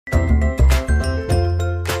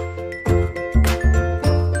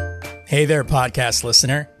Hey there, podcast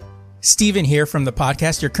listener. Steven here from the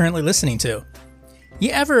podcast you're currently listening to. You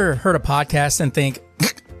ever heard a podcast and think,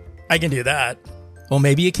 I can do that? Well,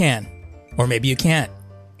 maybe you can. Or maybe you can't.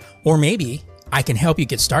 Or maybe I can help you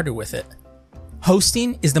get started with it.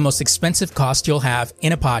 Hosting is the most expensive cost you'll have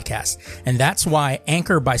in a podcast, and that's why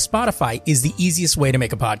Anchor by Spotify is the easiest way to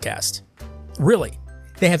make a podcast. Really,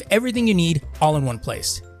 they have everything you need all in one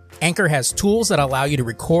place. Anchor has tools that allow you to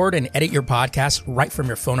record and edit your podcast right from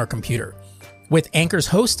your phone or computer. With Anchor's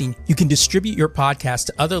hosting, you can distribute your podcast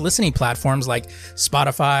to other listening platforms like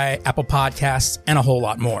Spotify, Apple Podcasts, and a whole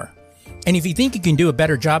lot more. And if you think you can do a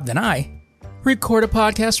better job than I, record a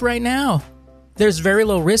podcast right now. There's very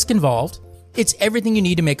low risk involved. It's everything you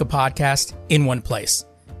need to make a podcast in one place.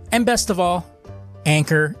 And best of all,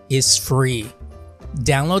 Anchor is free.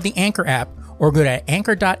 Download the Anchor app or go to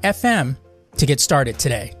anchor.fm to get started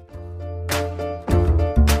today.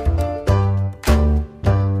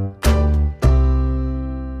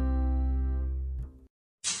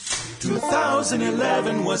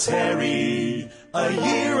 2011 was hairy, a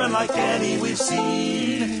year unlike any we've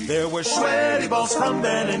seen. There were sweaty balls from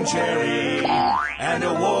Ben and Jerry, and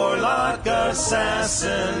a warlock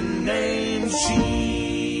assassin named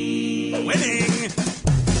Sheen. Winning!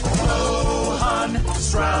 Lohan,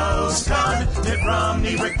 Strauss-Kahn, Mitt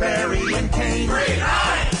Romney, Rick Perry, and Kane. Great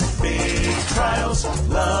eyes! Big trials,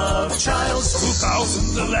 love childs.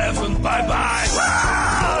 2011, bye-bye.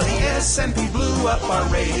 Wow! The S&P blew up our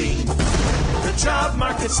rating. The job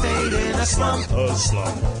market stayed in a slump.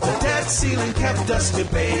 The debt ceiling kept us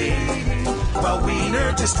debating, while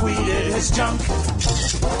Wiener just tweeted his junk.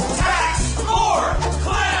 Tax, war,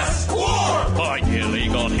 class, war. I nearly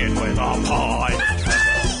got hit with a pie.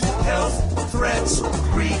 Health threats,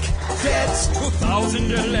 Greek debts.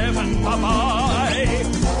 2011, bye-bye.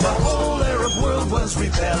 The whole Arab world was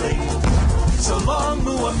rebelling. So long,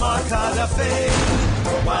 Muammar Gaddafi,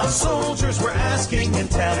 while soldiers were asking and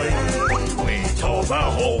telling. We told the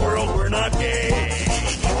whole world we're not gay.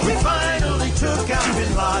 We finally took out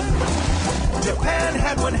Bin Laden. Japan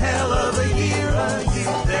had one hell of a year.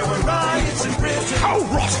 There were riots in Britain. Oh,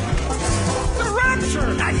 rot! The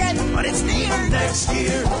rapture! Not yet, but it's near. Next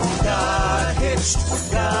year, got hitched,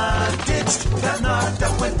 got ditched, got knocked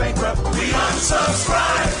up, went bankrupt. We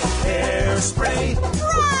unsubscribed. Hairspray.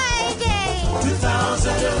 Friday.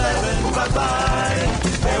 2011, bye-bye.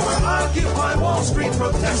 There were Occupy Wall Street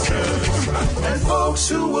protesters and folks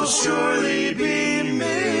who will surely be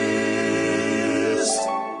missed.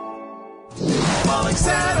 Falling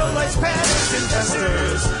satellites, panicked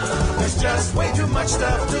investors. There's just way too much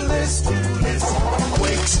stuff to list.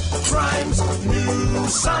 Quakes, crimes, new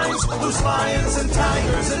signs, loose lions and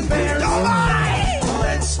tigers and bears.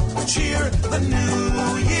 Let's cheer the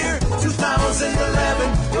new year,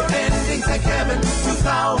 2011. We're ending, thank heaven,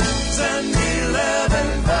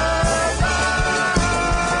 2011.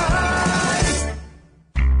 Bye-bye.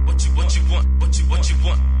 What you want? What you want?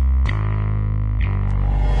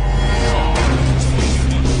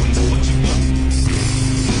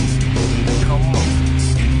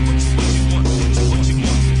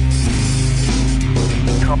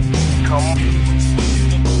 Come on.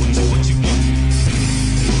 What you want?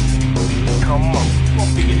 Come on. Come on. We'll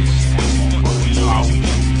figure this shit out.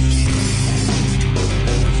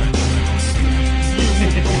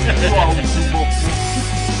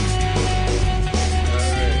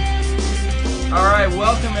 All right,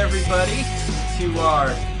 welcome everybody to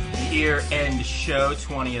our year-end show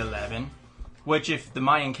 2011, which if the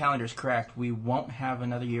Mayan calendar is correct, we won't have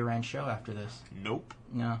another year-end show after this. Nope.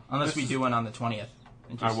 No, unless we do one on the 20th.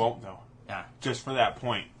 I won't, though. Yeah. Just for that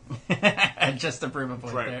point. Just to prove a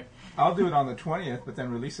point right there. I'll do it on the 20th, but then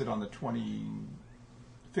release it on the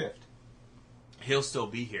 25th. He'll still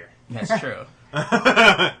be here. That's true.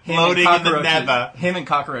 Floating in the never. Him and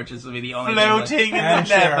cockroaches will be the only Floating in the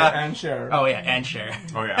never. And share. Oh, yeah, and share.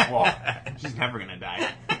 Oh, yeah. Well, she's never going to die.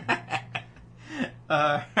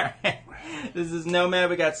 Alright. This is Nomad.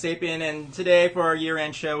 We got Sapien, and today for our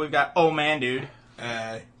year-end show, we've got Oh Man Dude.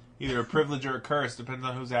 Either a privilege or a curse, depends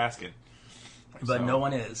on who's asking. But So, no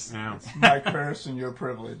one is. Yeah. My curse and your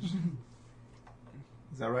privilege.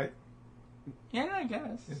 Is that right? Yeah, I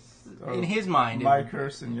guess. Or In his mind. My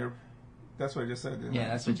curse and your... That's what I just said, didn't Yeah, I?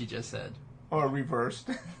 that's what you just said. Or reversed.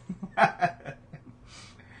 Alright.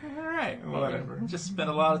 Well, Whatever. just spent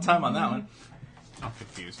a lot of time on that one. I'm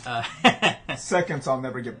confused. Seconds I'll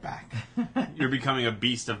never get back. You're becoming a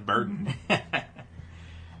beast of burden.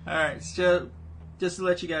 Alright, so just to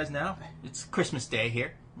let you guys know, it's Christmas Day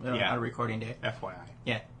here. Yeah. Our recording day. FYI.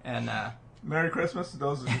 Yeah, and Merry Christmas to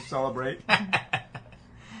those who celebrate.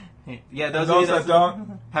 yeah, Those that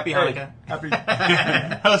don't, Happy Hanukkah. Happy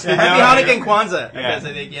Happy Hanukkah and Kwanzaa. Yeah. Because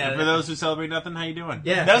I think, And for those who celebrate nothing, how you doing?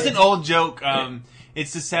 Yeah. That was an old joke.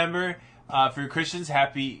 It's December. For Christians,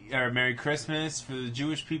 Merry Christmas. For the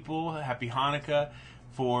Jewish people, Happy Hanukkah.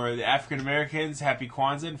 For the African Americans, Happy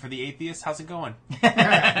Kwanzaa. And for the atheists, how's it going?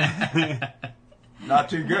 not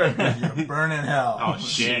too good. You're burning hell. Oh,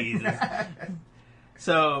 shit.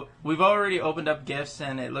 So we've already opened up gifts,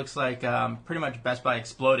 and it looks like pretty much Best Buy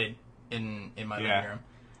exploded in my living room.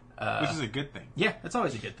 Which is a good thing. Yeah, that's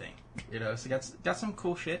always a good thing. You know, so got some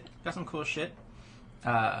cool shit.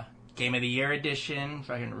 Game of the Year edition,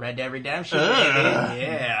 fucking Red Dead Redemption.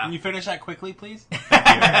 Yeah. Can you finish that quickly, please?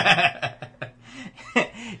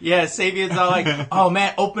 Yeah, Sabian's all like, "Oh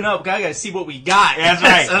man, open up, gotta see what we got." That's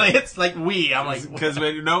right. So it's like I'm like, Because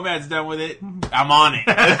when Nomad's done with it, I'm on it.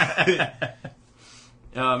 man,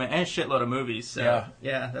 and a shitload of movies. So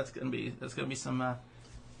yeah, that's gonna be some.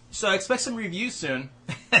 So I expect some reviews soon.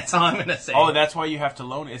 That's all I'm gonna say. Oh, that's why you have to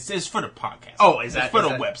loan it. It's for the podcast. Oh, is that it's for the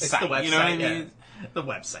website? website? It's the website. You know what I yeah. mean? The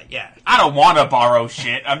website. Yeah. I don't want to borrow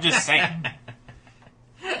shit. I'm just saying.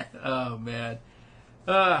 Oh man.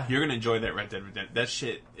 You're gonna enjoy that Red Dead Redemption. That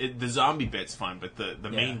shit. The zombie bit's fun, but the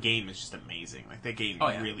main game is just amazing. Like that game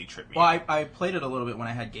really tripped me. Well, out. I played it a little bit when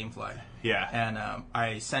I had GameFly. Yeah. And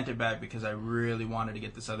I sent it back because I really wanted to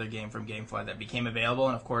get this other game from GameFly that became available,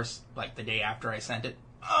 and of course, like the day after I sent it,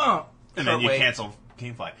 and then you cancel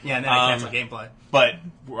GameFly. Yeah, and then I canceled GameFly. But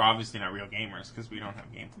we're obviously not real gamers because we don't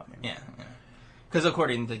have GameFly. Yeah. Because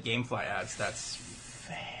according to GameFly ads, that's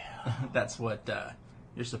what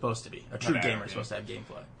you're supposed to be. A true gamer is supposed to have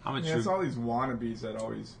GameFly. I'm a Yeah, it's all these wannabes that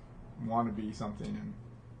always want to be something and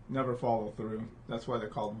never follow through. That's why they're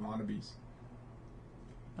called wannabes.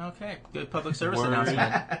 Okay, good public service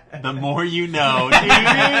announcement. The more you know.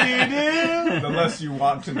 The less you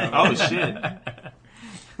want to know. Oh, shit.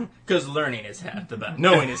 Because learning is half the battle.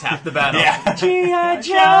 Knowing is half the battle. Yeah. G.I.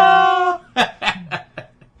 Joe!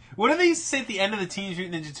 What do they used to say at the end of the Teenage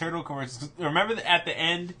Mutant Ninja Turtle commercials? Remember at the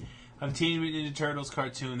end of Teenage Mutant Ninja Turtles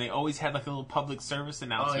cartoon, they always had like a little public service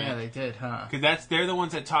announcement. Oh, yeah, they did, huh? Because they're the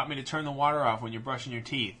ones that taught me to turn the water off when you're brushing your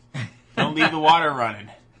teeth. Don't leave the water running.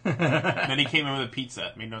 Then he came in with a pizza.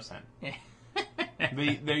 It made no sense. But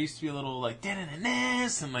there used to be a little like, da-da-da-da,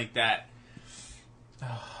 and like that.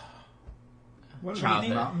 What are Childhood.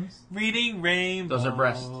 these mountains? Reading Rainbow. Those are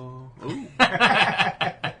breasts. Ooh.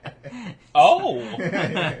 Oh!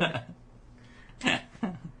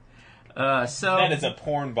 So That is a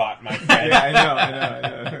porn bot, my friend. Yeah, I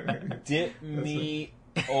know. Dip me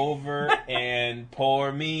over and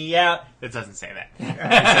pour me out. It doesn't say that. It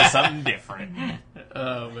says something different.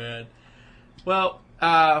 Oh man. Well,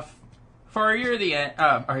 for our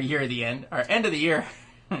end of the year.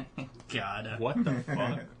 God. What the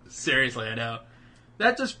fuck? Seriously, I know.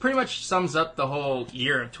 That just pretty much sums up the whole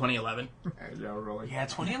year of 2011. Yeah, really. Yeah,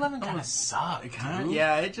 2011 kind of sucked. Dude.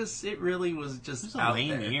 Yeah, it really was just It was a out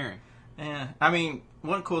lame there. year. Yeah, I mean,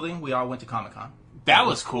 one cool thing, we all went to Comic-Con. That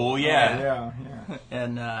was cool, yeah. Yeah.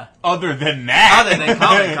 And Other than that. other than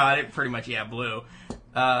Comic-Con, it pretty much, blew.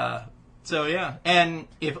 So, yeah. And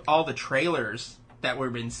if all the trailers that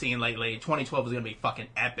we've been seeing lately, 2012 is going to be fucking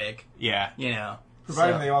epic, Yeah. you know.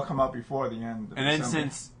 Provided So- they all come out before the end of And then December.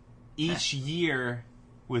 since each year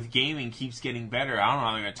with gaming keeps getting better, I don't know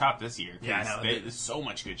how they're going to top this year. 'Cause Yeah, I know. There's so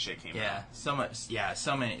much good shit came out. Yeah,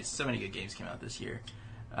 so many good games came out this year.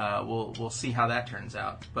 We'll see how that turns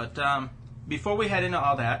out. But before we head into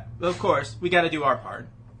all that, of course, we got to do our part,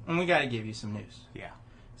 and we got to give you some news. Yeah.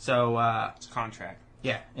 So It's a contract.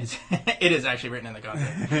 yeah, it is actually written in the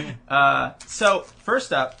contract. So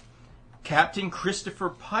first up, Captain Christopher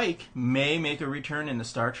Pike may make a return in the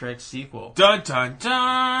Star Trek sequel, Dun dun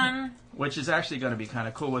dun! which is actually going to be kind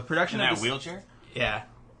of cool with production In of that this- wheelchair? Yeah,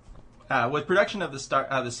 with production of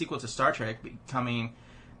the sequel to Star Trek coming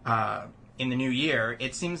in the new year,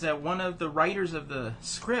 it seems that one of the writers of the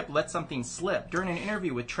script let something slip during an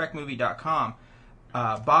interview with TrekMovie.com.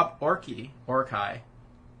 Bob Orci,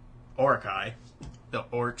 the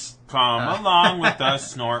orcs, Come along with the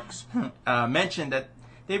snorks. mentioned that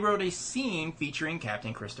they wrote a scene featuring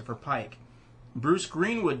Captain Christopher Pike. Bruce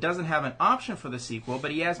Greenwood doesn't have an option for the sequel,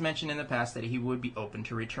 but he has mentioned in the past that he would be open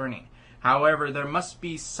to returning. However, there must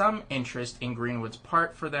be some interest in Greenwood's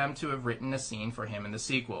part for them to have written a scene for him in the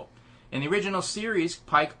sequel. In the original series,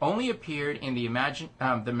 Pike only appeared in the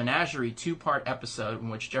Menagerie two-part episode in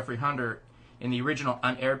which Jeffrey Hunter, in the original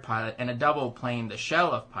unaired pilot, and a double playing the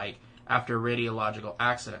shell of Pike after a radiological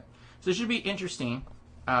accident. So it should be interesting,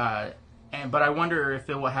 but I wonder if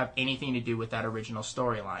it will have anything to do with that original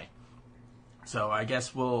storyline. So I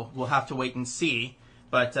guess we'll have to wait and see.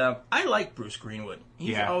 But I like Bruce Greenwood.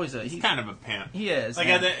 He's always he's kind of a pimp. He is. Like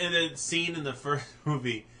in the scene in the first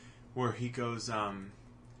movie where he goes,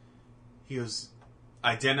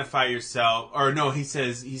 identify yourself, or no, he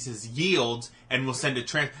says yield, and we'll send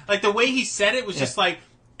a like the way he said it was just like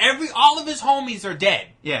all of his homies are dead.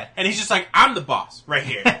 Yeah. And he's just like, I'm the boss right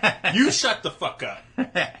here. You shut the fuck up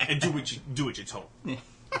and do what you're told.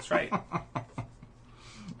 That's right.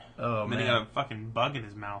 Oh, and man. then he got a fucking bug in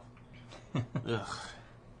his mouth. Ugh.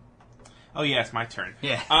 Oh yeah, it's my turn.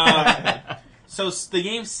 Yeah. So the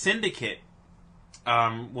game Syndicate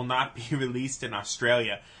will not be released in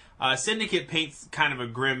Australia. Syndicate paints kind of a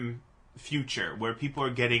grim future where people are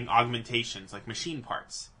getting augmentations, like machine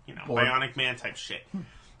parts. Bionic Man type shit.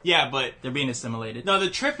 Yeah, but they're being assimilated. No, the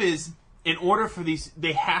trip is, in order for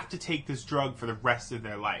they have to take this drug for the rest of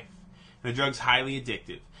their life. And the drug's highly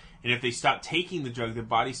addictive. And if they stop taking the drug, their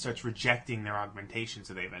body starts rejecting their augmentation,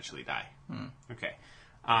 so they eventually die. Okay.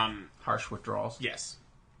 Harsh withdrawals. Yes.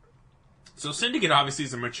 So Syndicate obviously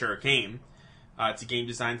is a mature game. It's a game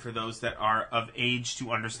designed for those that are of age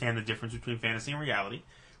to understand the difference between fantasy and reality.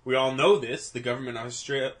 We all know this. The government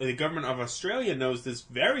of Australia knows this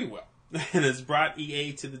very well, and has brought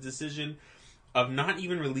EA to the decision of not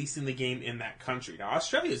even releasing the game in that country. Now,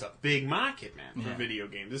 Australia is a big market, man, for video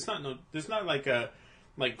games. It's not like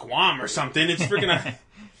Guam or something. It's freaking.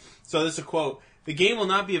 So this is a quote: "The game will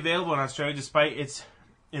not be available in Australia despite its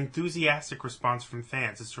enthusiastic response from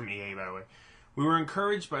fans." It's from EA, by the way. "We were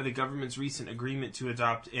encouraged by the government's recent agreement to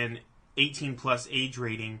adopt an 18-plus age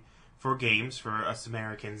rating for games. For us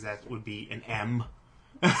Americans, that would be an M.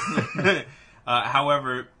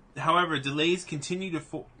 However, delays continue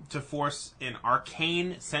to force an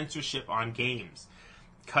arcane censorship on games,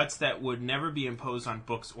 cuts that would never be imposed on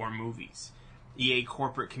books or movies." EA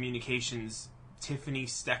Corporate Communications Tiffany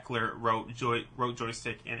Steckler wrote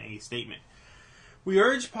Joystick in a statement. "We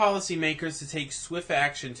urge policymakers to take swift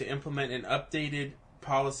action to implement an updated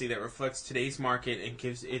policy that reflects today's market and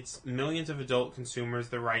gives its millions of adult consumers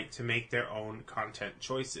the right to make their own content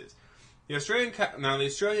choices. The Australian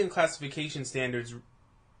classification standards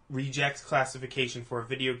rejects classification for a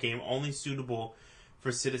video game only suitable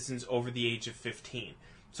for citizens over the age of 15.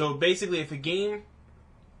 So basically,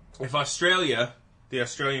 if Australia, the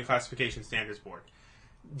Australian Classification Standards Board,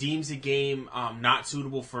 deems a game not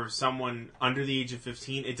suitable for someone under the age of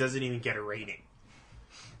 15, it doesn't even get a rating.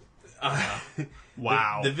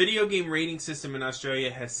 Wow. The video game rating system in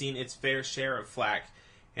Australia has seen its fair share of flack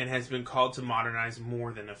and has been called to modernize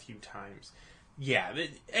more than a few times. Yeah,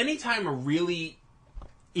 anytime a really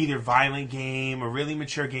either violent game or really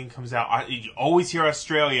mature game comes out, you always hear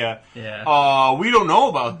Australia, we don't know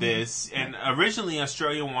about this. And originally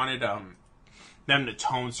Australia wanted them to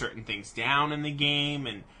tone certain things down in the game,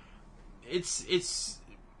 and it's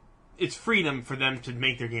freedom for them to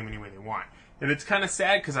make their game any way they want. And it's kind of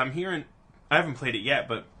sad because I haven't played it yet,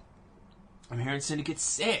 but I'm hearing Syndicate's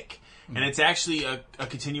sick. And it's actually a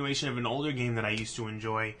continuation of an older game that I used to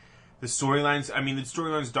enjoy. The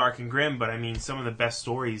storyline's dark and grim, but some of the best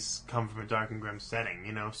stories come from a dark and grim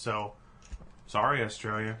setting, so sorry,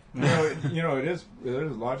 Australia. It is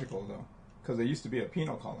logical, though, because they used to be a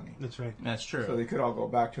penal colony. That's right. That's true. So they could all go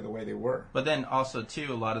back to the way they were. But then also,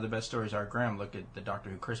 too, a lot of the best stories are grim. Look at the Doctor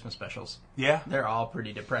Who Christmas specials. Yeah. They're all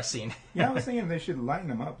pretty depressing. Yeah, I was thinking they should lighten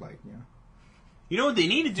them up, You know what they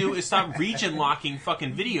need to do is stop region locking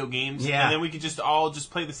fucking video games, and then we could just all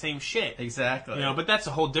play the same shit. Exactly. But that's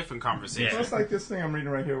a whole different conversation. Well, it's like this thing I'm reading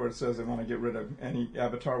right here where it says they want to get rid of any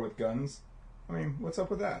avatar with guns. What's up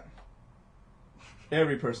with that?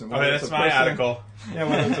 Every person. That's my article. Yeah,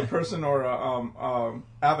 whether it's a person or a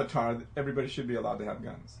avatar, everybody should be allowed to have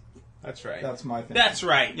guns. That's right. That's my thing. That's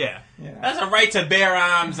right. Yeah. That's a right to bear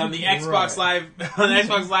arms on the Xbox Live, on the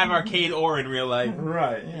Xbox Live Arcade or in real life.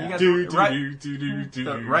 Right. Yeah.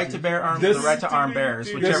 The right to bear arms, the right to arm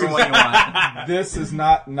bearers, whichever one you want. This is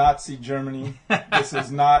not Nazi Germany. This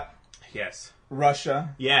is not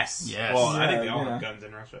Russia. Yes. Well, I think they all have guns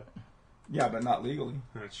in Russia. Yeah, but not legally.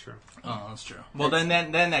 That's true. Oh, that's true. Well, then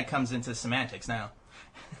that comes into semantics now.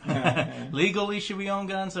 Legally, should we own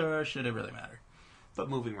guns, or should it really matter? But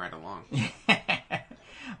moving right along.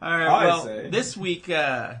 All right.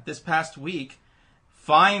 This past week,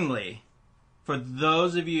 finally, for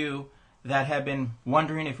those of you that have been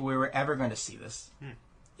wondering if we were ever going to see this,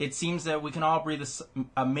 it seems that we can all breathe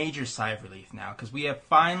a major sigh of relief now, because we have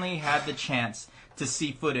finally had the chance to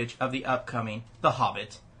see footage of the upcoming The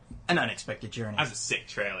Hobbit: An Unexpected Journey. That was a sick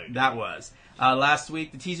trailer. That was. Last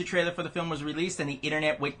week, the teaser trailer for the film was released, and the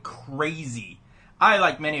internet went crazy. I,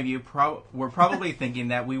 like many of you, were probably thinking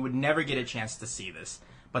that we would never get a chance to see this.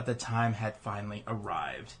 but the time had finally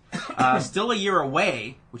arrived. Still a year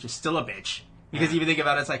away, which is still a bitch. Because if you think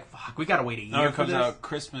about it, it's like, fuck, we gotta wait a year No, it for comes this. out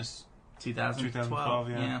Christmas 2012,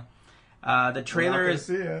 yeah. The trailer is...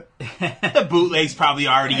 See it. The bootleg's probably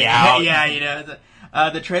already out. Yeah, you know.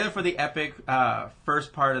 The trailer for the epic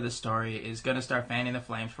first part of the story is going to start fanning the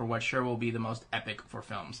flames for what sure will be the most epic for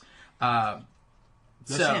films. They're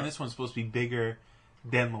saying this one's supposed to be bigger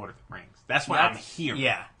than Lord of the Rings. That's what I'm hearing.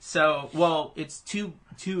 Yeah. So, well, it's two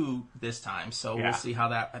this time, so we'll see how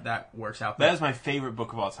that works out. That is my favorite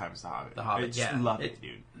book of all time, is The Hobbit. The Hobbit, I just love it,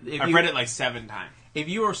 dude. I've read it like 7 times. If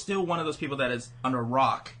you are still one of those people that is under a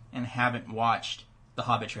rock and haven't watched the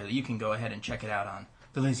Hobbit trailer, you can go ahead and check it out on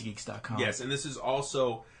thelazygeeks.com. Yes, and this is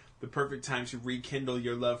also the perfect time to rekindle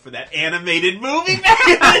your love for that animated movie back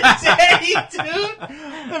in the day, dude.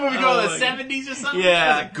 That movie called the 70s or something?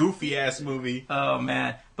 Yeah. It was a goofy-ass movie. Oh,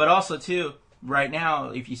 man. But also, too, right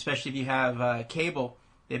now, especially if you have cable,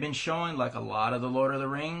 they've been showing, like, a lot of the Lord of the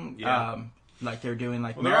Ring. Yeah. Like, they're doing,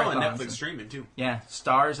 like, They're all on marathons Netflix streaming, too. Yeah.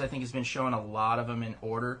 Stars, I think, has been showing a lot of them in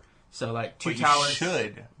order. So, like, Two But Towers. You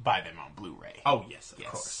should buy them on Blu-ray. Oh, yes, of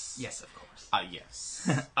Yes. course. Yes, of course. Yes.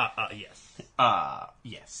 Yes.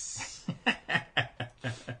 Yes.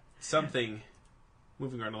 Something,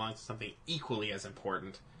 moving right along to something equally as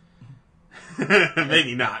important.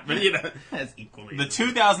 Maybe not, but you know. That's equally. The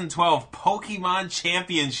 2012 Pokemon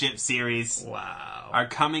Championship Series are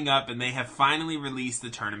coming up, and they have finally released the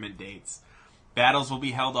tournament dates. Battles will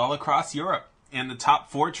be held all across Europe, and the top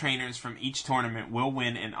 4 trainers from each tournament will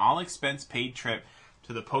win an all-expense-paid trip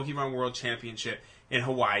to the Pokemon World Championship in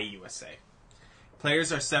Hawaii, USA.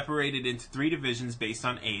 Players are separated into 3 divisions based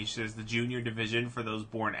on age. There's the Junior Division for those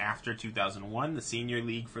born after 2001, the Senior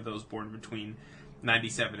League for those born between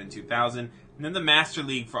 97 and 2000, and then the Master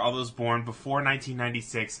League for all those born before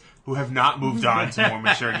 1996 who have not moved on to more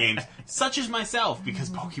mature games, such as myself,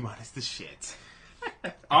 because Pokemon is the shit.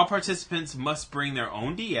 All participants must bring their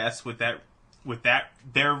own DS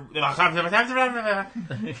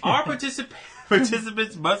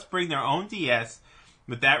participants must bring their own DS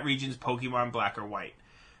with that region's Pokemon black or white.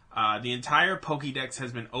 The entire Pokédex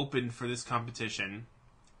has been opened for this competition,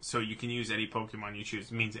 so you can use any Pokemon you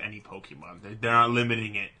choose. It means any Pokemon. They're not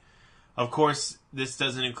limiting it. Of course, this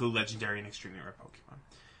doesn't include legendary and extremely rare Pokemon.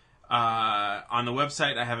 On the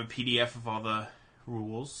website, I have a PDF of all the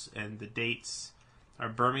rules, and the dates are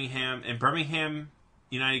Birmingham,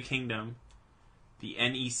 United Kingdom. The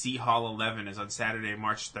NEC Hall 11 is on Saturday,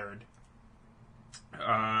 March 3rd.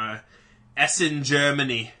 Essen,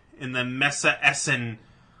 Germany, in the Messe Essen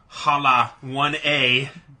Halle 1A,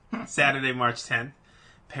 Saturday, March 10th.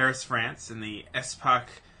 Paris, France, in the Espac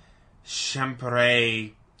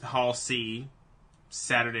Champeray Hall C,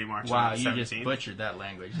 Saturday, March 17th. Wow, you just butchered that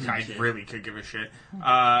language. I really could give a shit.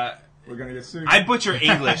 We're going to get sued. I butcher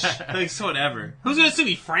English. Like, so whatever. Who's going to sue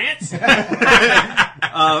me? France?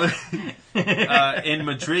 In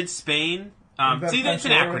Madrid, Spain. See, that's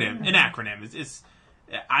an acronym. An acronym. It's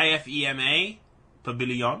IFEMA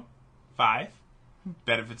Pavilion 5.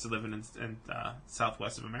 Benefits of living in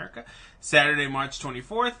southwest of America. Saturday, March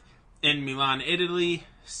 24th. In Milan, Italy.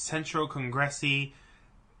 Centro Congressi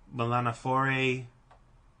Milanafore.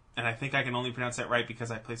 And I think I can only pronounce that right because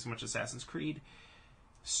I play so much Assassin's Creed.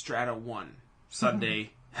 Strata 1.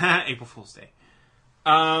 Sunday. April Fool's Day.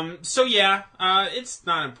 So yeah, it's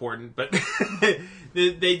not important, but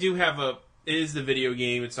they do have it is the video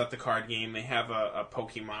game, it's not the card game. They have a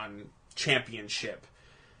Pokemon championship.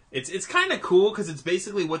 It's kind of cool because it's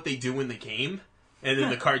basically what they do in the game and in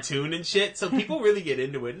the cartoon and shit. So people really get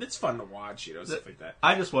into it, and it's fun to watch, you know, stuff like that.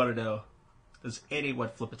 I just want to know, does anyone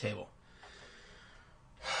flip a table?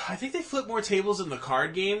 I think they flip more tables in the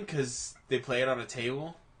card game because they play it on a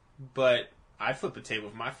table. But I'd flip a table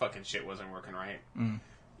if my fucking shit wasn't working right. Mm.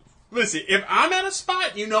 Listen, if I'm at a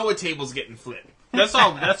spot, you know a table's getting flipped. That's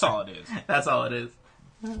all. That's all it is. That's all it is.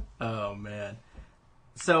 Oh man.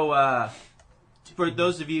 So for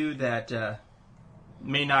those of you that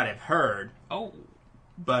may not have heard,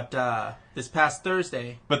 but this past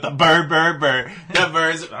Thursday, but the the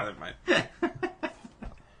birds. Oh, never mind.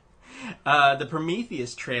 The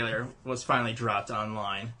Prometheus trailer was finally dropped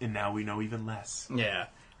online, and now we know even less. Yeah.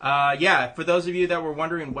 For those of you that were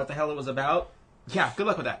wondering what the hell it was about, yeah, good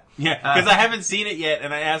luck with that. Yeah, because I haven't seen it yet,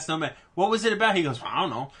 and I asked him, what was it about? He goes, I don't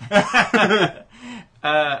know.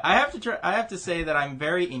 I have to say that I'm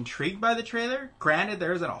very intrigued by the trailer. Granted,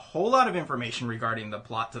 there isn't a whole lot of information regarding the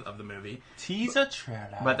plot of the movie. Teaser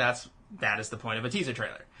trailer. But that is the point of a teaser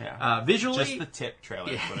trailer. Yeah. Visually... Just the tip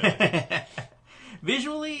trailer. Yeah.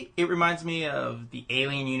 Visually, it reminds me of the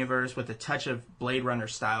Alien universe with a touch of Blade Runner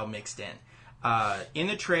style mixed in. In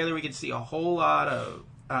the trailer, we can see a whole lot of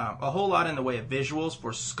a whole lot in the way of visuals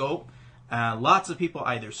for scope. Lots of people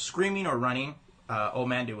either screaming or running. Old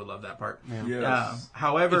Man Dude would love that part. Yes.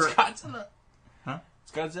 However... It's Godzilla. Huh?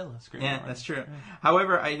 It's Godzilla. Screaming Yeah, around. that's true.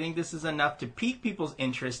 However, I think this is enough to pique people's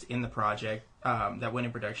interest in the project that went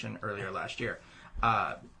in production earlier last year.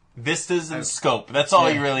 Vistas and scope. That's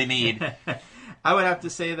all you really need. I would have to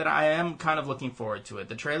say that I am kind of looking forward to it.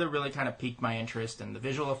 The trailer really kind of piqued my interest, and the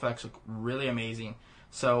visual effects look really amazing.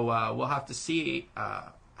 So we'll have to see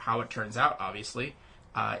how it turns out, obviously,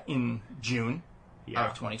 in June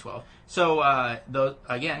of 2012. So,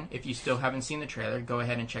 again, if you still haven't seen the trailer, go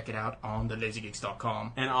ahead and check it out on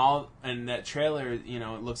thelazygeeks.com. And that trailer, you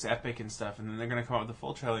know, it looks epic and stuff, and then they're going to come out with the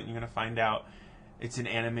full trailer, and you're going to find out it's an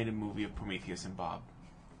animated movie of Prometheus and Bob.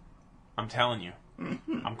 I'm telling you.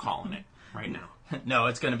 I'm calling it right now. No,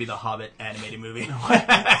 it's going to be the Hobbit animated movie.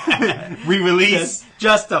 Re-release.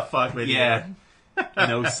 Just to fuck with Yeah. you.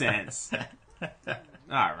 No sense. All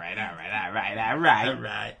right. All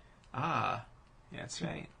right. Ah, That's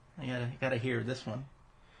right. I gotta hear this one.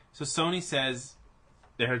 So Sony says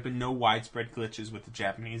there have been no widespread glitches with the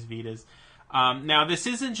Japanese Vitas. Now, this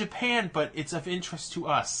is in Japan, but it's of interest to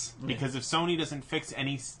us. Because if Sony doesn't fix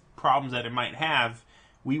any problems that it might have,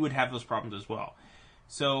 we would have those problems as well.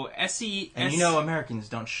 So SE... And you know Americans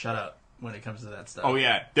don't shut up when it comes to that stuff. Oh,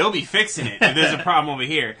 yeah. They'll be fixing it if there's a problem over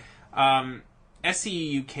here.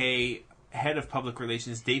 SE UK head of public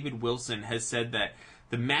relations, David Wilson, has said that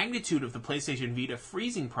the magnitude of the PlayStation Vita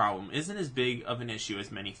freezing problem isn't as big of an issue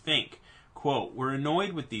as many think. Quote, we're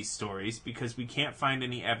annoyed with these stories because we can't find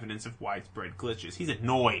any evidence of widespread glitches. He's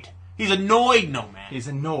annoyed. He's annoyed, Nomad. He's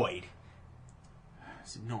annoyed.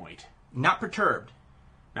 He's annoyed. Not perturbed.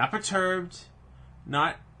 Not perturbed.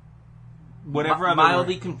 Not whatever other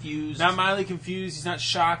mildly word. confused. Not mildly confused. He's not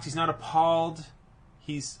shocked. He's not appalled.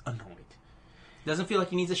 He's annoyed. Doesn't feel like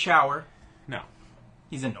he needs a shower. No.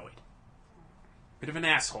 He's annoyed. Bit of an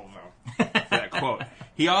asshole, though, for that quote.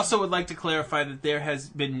 He also would like to clarify that there has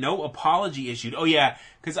been no apology issued. Oh, yeah,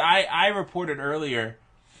 because I reported earlier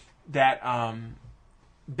that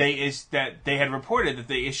they had reported that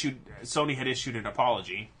Sony had issued an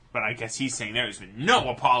apology, but I guess he's saying there's been no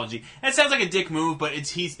apology. That sounds like a dick move, but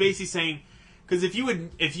he's basically saying, because if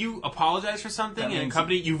you apologize for something in a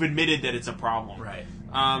company, you've admitted that it's a problem. Right.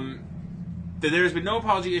 That there has been no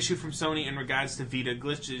apology issued from Sony in regards to Vita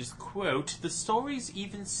glitches. Quote, the stories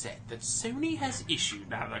even said that Sony has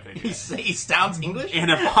issued... No, I'm not going to do that. He sounds English?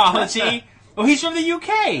 An apology... Oh, he's from the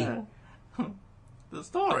UK! The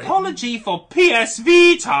story. Apology for PS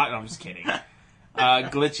Vita... No, I'm just kidding.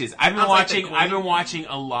 Glitches. I've been watching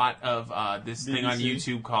a lot of this thing on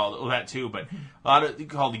YouTube called... Oh, that too, but a lot of...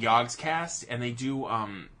 called Yogscast, and they do...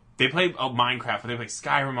 they play Minecraft, they play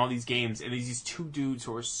Skyrim, all these games, and there's these two dudes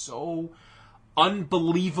who are so...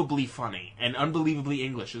 unbelievably funny and unbelievably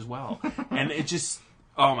English as well, and it just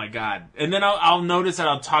oh my god! And then I'll notice that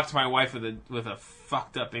I'll talk to my wife with a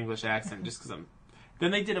fucked up English accent just because I'm.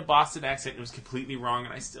 Then they did a Boston accent and it was completely wrong,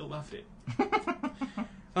 and I still loved it.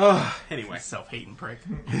 Anyway, self-hating prick.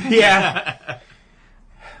 Yeah.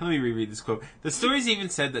 Let me reread this quote. The stories even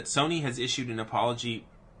said that Sony has issued an apology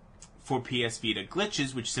for PS Vita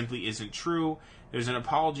glitches, which simply isn't true. There's an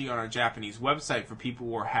apology on our Japanese website for people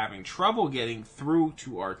who are having trouble getting through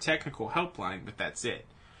to our technical helpline, but that's it.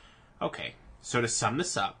 Okay, so to sum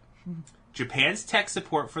this up, Japan's tech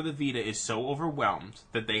support for the Vita is so overwhelmed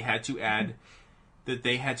that they had to add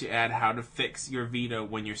how to fix your Vita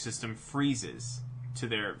when your system freezes to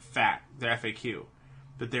their FAQ.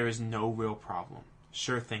 But there is no real problem.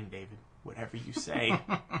 Sure thing, David. Whatever you say.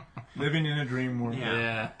 Living in a dream world.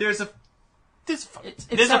 Yeah. There's a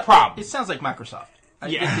problem. It sounds like Microsoft.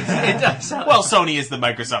 Yeah. It does sound well, Sony is the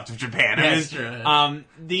Microsoft of Japan. That's true.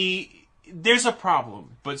 There's a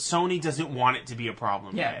problem, but Sony doesn't want it to be a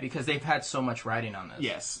problem. Yeah, yet. because they've had so much writing on this.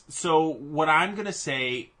 Yes. So what I'm going to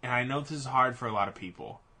say, and I know this is hard for a lot of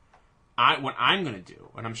people, what I'm going to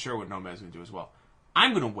do, and I'm sure what Nomad's going to do as well,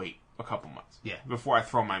 I'm going to wait a couple months before I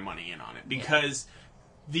throw my money in on it. Because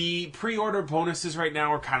the pre-order bonuses right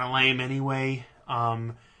now are kind of lame anyway.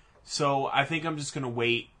 So I think I'm just going to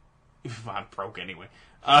wait, if I'm broke anyway,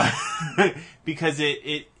 because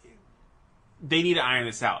they need to iron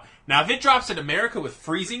this out. Now, if it drops in America with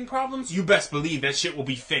freezing problems, you best believe that shit will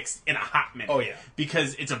be fixed in a hot minute. Oh, yeah.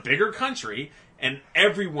 Because it's a bigger country, and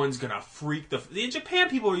everyone's going to freak in Japan,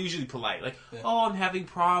 people are usually polite. Like, oh, I'm having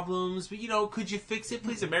problems, but, could you fix it,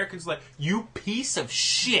 please? Americans are like, you piece of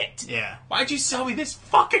shit. Yeah. Why'd you sell me this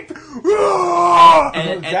fucking...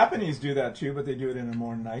 And Japanese do that, too, but they do it in a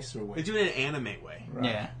more nicer way. They do it in an anime way. Right.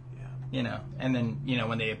 Yeah. And then,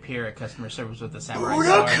 when they appear at customer service with the samurai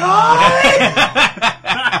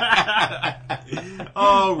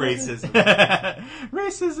Oh, racism.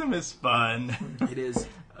 Racism is fun. It is.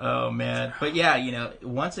 Oh, man. But yeah, you know,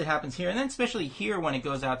 once it happens here, and then especially here when it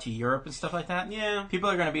goes out to Europe and stuff like that, Yeah. people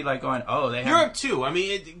are going to be like going, oh, they have... Europe, too. I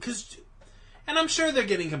mean, because... And I'm sure they're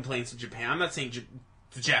getting complaints in Japan. I'm not saying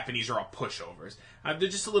the Japanese are all pushovers. They're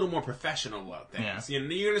just a little more professional about things. Yeah. You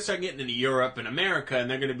know, you're going to start getting into Europe and America, and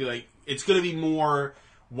they're going to be like... It's going to be more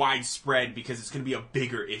widespread because it's going to be a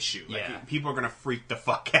bigger issue. Like, Yeah. people are going to freak the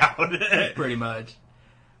fuck out. Pretty much.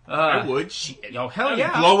 I would. Shit. Oh, hell I'm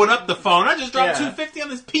yeah. blowing up the phone. I just dropped Yeah. $250 on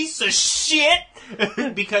this piece of shit.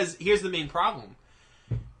 Because here's the main problem.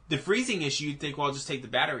 The freezing issue, you'd think, well, I'll just take the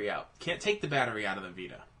battery out. Can't take the battery out of the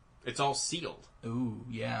Vita. It's all sealed. Ooh,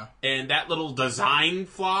 yeah. And that little design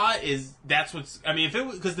flaw that's what's... I mean, if it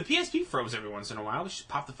was... Because the PSP froze every once in a while. We should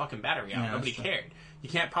pop the fucking battery out. Yeah, Nobody that's true. cared. You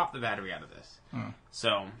can't pop the battery out of this.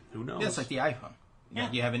 So, who knows? Yeah, it's like the iPhone. Yeah.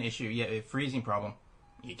 You have an issue, a freezing problem.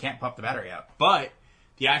 You can't pop the battery out. But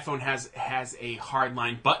the iPhone has a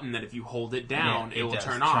hardline button that if you hold it down, Yeah, it it will does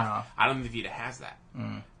turn turn off. off. I don't think the Vita has that.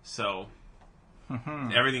 So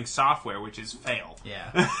everything's software, which is fail.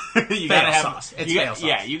 Yeah. You Fail gotta have, sauce. It's you got- fail sauce.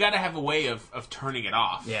 Yeah, you got to have a way of turning it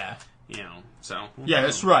off. Yeah. You know. So Yeah,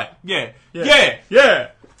 that's right. Yeah. Yeah.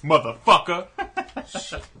 Yeah. Motherfucker.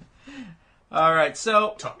 All right,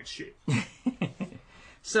 so Talking shit.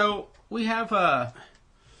 we have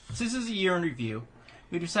this is a year in review.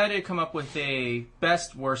 We decided to come up with a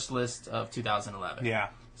best worst list of 2011. Yeah.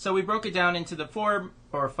 So we broke it down into the 4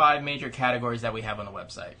 or 5 major categories that we have on the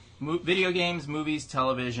website: video games, movies,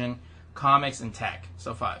 television, comics, and tech.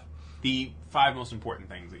 So 5. The 5 most important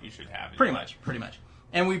things that you should have. in Pretty your much.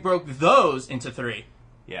 And we broke those into 3.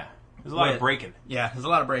 Yeah. There's a lot of breaking. Yeah, there's a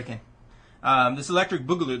lot of breaking. This electric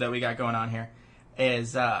boogaloo that we got going on here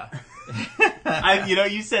is You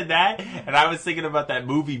said that, and I was thinking about that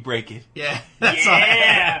movie Breaking. yeah.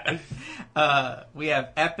 Yeah. We have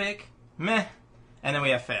epic, meh, and then we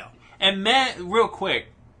have fail. And meh, real quick,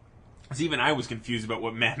 because even I was confused about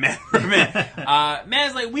what meh meant for meh. Meh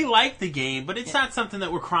is like, we like the game, but it's not something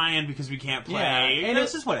that we're crying because we can't play. and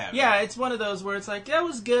It's just whatever. Yeah, it's one of those where it's like, that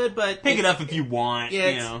was good, but Pick it up if you want, Yeah,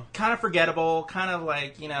 you it's know. kind of forgettable, kind of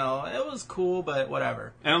like, it was cool, but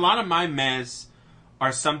whatever. And a lot of my mehs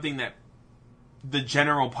are something that the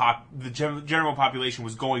general population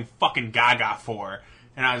was going fucking gaga for,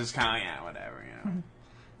 and I was just kind of like, yeah, whatever, you know.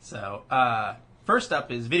 So, first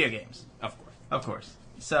up is video games. Of course.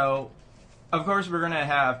 So, of course, we're going to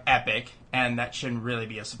have epic, and that shouldn't really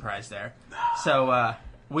be a surprise there. So, I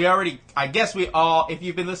guess we all, if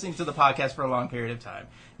you've been listening to the podcast for a long period of time,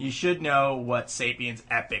 you should know what Sapiens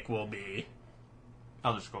Epic will be.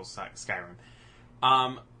 Elder Scrolls Skyrim.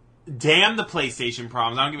 Damn the PlayStation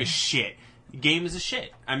problems. I don't give a shit. The game is a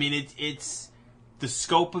shit. I mean, it's the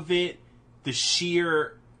scope of it, the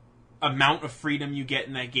sheer amount of freedom you get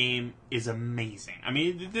in that game is amazing. I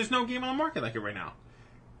mean, there's no game on the market like it right now.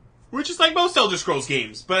 Which is like most Elder Scrolls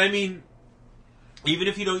games. But I mean, even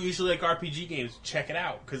if you don't usually like RPG games, check it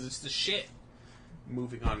out, because it's the shit.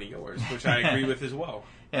 Moving on to yours, which I agree with as well.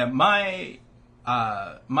 Yeah, my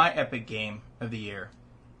epic game of the year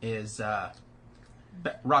is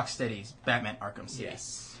Rocksteady's Batman Arkham City.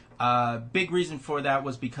 Yes. Big reason for that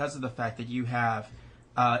was because of the fact that you have,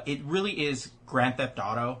 it really is Grand Theft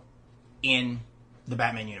Auto in the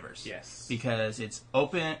Batman universe. Yes. Because it's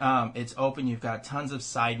open. You've got tons of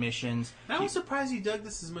side missions. I was surprised you dug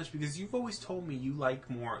this as much, because you've always told me you like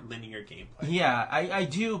more linear gameplay. Yeah, I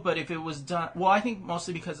do, but if it was done... Well, I think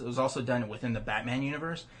mostly because it was also done within the Batman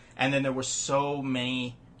universe, and then there were so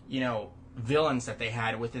many, villains that they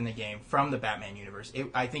had within the game from the Batman universe.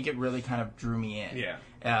 I think it really kind of drew me in. Yeah.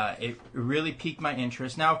 It really piqued my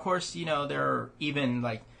interest. Now, of course, there are even,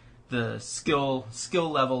 the skill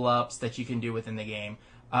level ups that you can do within the game.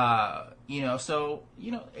 And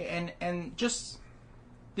just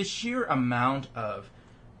the sheer amount of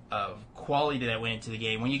quality that went into the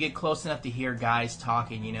game. When you get close enough to hear guys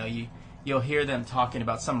talking, you'll hear them talking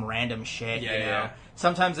about some random shit. Yeah.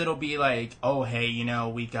 Sometimes it'll be like, oh hey,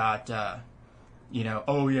 we got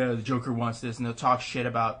oh yeah, the Joker wants this, and they'll talk shit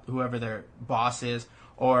about whoever their boss is,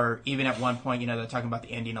 or even at one point, they're talking about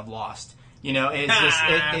the ending of Lost.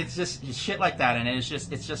 It's just shit like that, and it was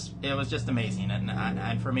just amazing,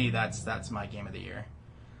 and for me, that's my game of the year.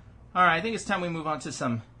 All right, I think it's time we move on to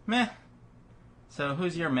some meh. So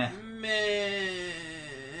who's your meh?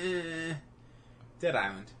 Dead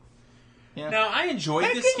Island. Yeah. Now, I enjoyed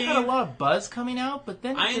That this game game. had a lot of buzz coming out, but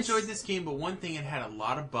then I enjoyed this game, but one thing, it had a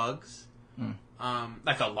lot of bugs.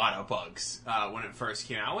 Like a lot of bugs when it first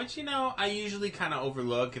came out, which, I usually kind of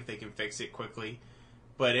overlook if they can fix it quickly.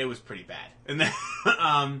 But it was pretty bad. And then,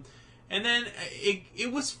 And then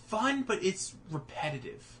it was fun, but it's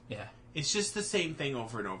repetitive. Yeah. It's just the same thing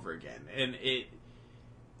over and over again. And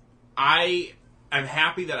I'm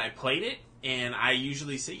happy that I played it, and I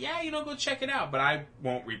usually say, yeah, go check it out, but I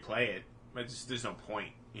won't replay it. There's no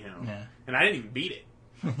point, Yeah. And I didn't even beat it.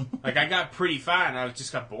 Like, I got pretty far, and I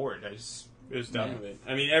just got bored. I was done with it.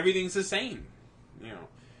 I mean, everything's the same,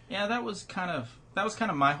 Yeah, that was kind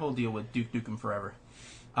of my whole deal with Duke Nukem Forever.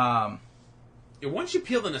 Once you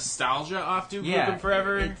peel the nostalgia off Duke Nukem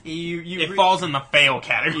Forever, it falls in the fail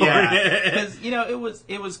category. Yeah, because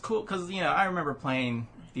it was cool because I remember playing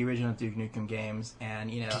the original Duke Nukem games, and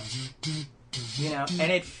and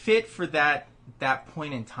it fit for that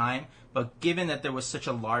point in time. But given that there was such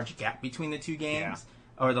a large gap between the two games,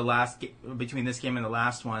 or between this game and the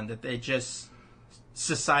last one, that it just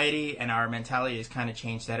society and our mentality has kind of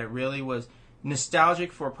changed. That it really was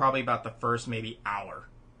nostalgic for probably about the first maybe hour.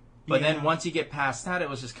 But then once you get past that, it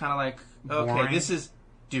was just kind of like, okay, boring. this is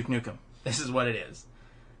Duke Nukem. This is what it is.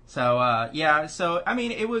 So, so, I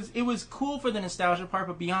mean, it was cool for the nostalgia part,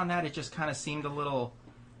 but beyond that, it just kind of seemed a little...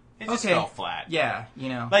 It just fell flat. Yeah,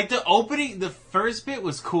 Like, the first bit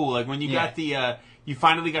was cool. Like, when you got you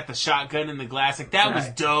finally got the shotgun in the glass. Like, that was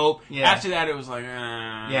dope. Yeah. After that, it was like,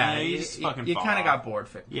 you just fucking you fall kind of off. got bored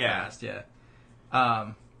fast,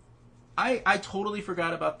 I totally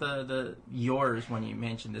forgot about the yours when you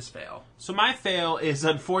mentioned this fail. So my fail is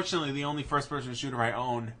unfortunately the only first-person shooter I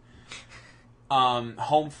own.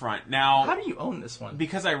 Homefront. Now, how do you own this one?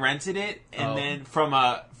 Because I rented it, and then from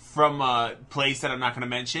a place that I'm not going to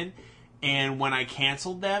mention. And when I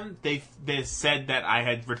canceled them, they said that I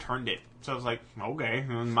had returned it. So I was like, okay,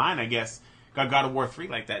 mine, I guess. Got God of War 3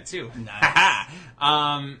 like that too.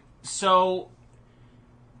 Nice. So.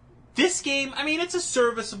 This game, I mean, it's a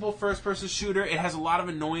serviceable first-person shooter. It has a lot of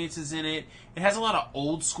annoyances in it. It has a lot of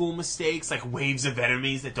old-school mistakes, like waves of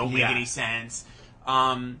enemies that don't make any sense.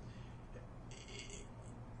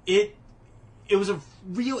 It was a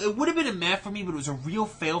real... It would have been a meh for me, but it was a real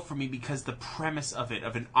fail for me because the premise of it,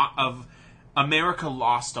 of America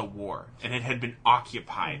lost a war, and it had been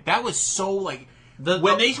occupied. That was so, like...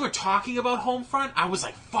 when they were talking about Homefront, I was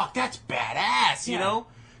like, fuck, that's badass, you know?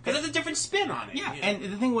 Because there's a different spin on it. Yeah, and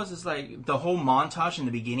the thing was, like, the whole montage in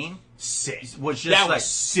the beginning... Sick. Was just was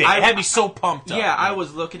sick. It had me so pumped up. Yeah, I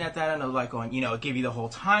was looking at that and I was like going, it gave you the whole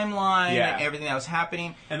timeline and everything that was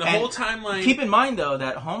happening. And the whole timeline... Keep in mind, though,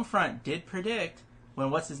 that Homefront did predict when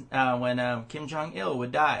Kim Jong-il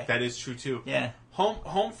would die. That is true, too. Yeah.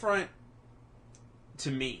 Homefront, to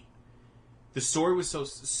me, the story was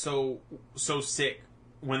so sick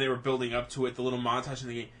when they were building up to it, the little montage in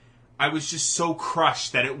the game. I was just so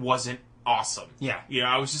crushed that it wasn't awesome. Yeah.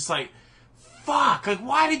 I was just like, fuck, like,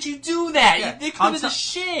 why did you do that? Yeah. They could have the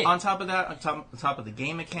shit. On top of that, on top of the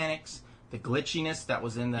game mechanics, the glitchiness that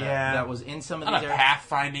was in that was in some of these areas.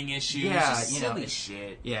 Pathfinding issues. Yeah, just silly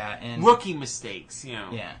shit. Yeah, and rookie mistakes,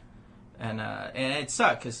 Yeah. And it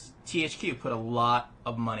sucked because THQ put a lot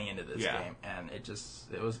of money into this game, and it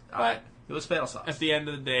was fail sauce. At the end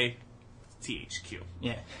of the day, THQ.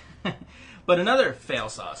 Yeah. But another fail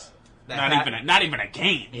sauce. Not even a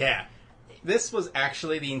game. Yeah. This was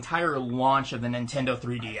actually the entire launch of the Nintendo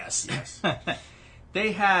 3DS. Yes.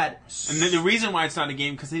 They had... And the reason why it's not a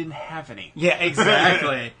game, because they didn't have any. Yeah,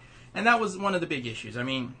 exactly. And that was one of the big issues. I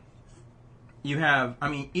mean,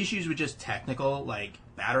 issues with just technical, like,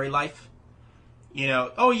 battery life. You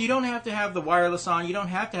don't have to have the wireless on. You don't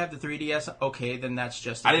have to have the 3DS. Okay, then that's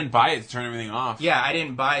just... I didn't buy it to turn everything off. Yeah, I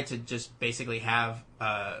didn't buy it to just basically have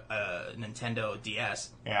a Nintendo DS.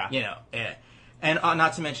 Yeah. And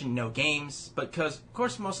not to mention no games, because, of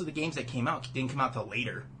course, most of the games that came out didn't come out till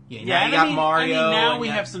later. You got Mario. Now we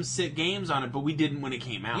have some sick games on it, but we didn't when it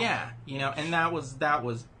came out. Yeah, and that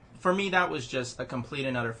was... For me, that was just a complete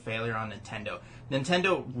and utter failure on Nintendo.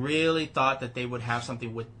 Nintendo really thought that they would have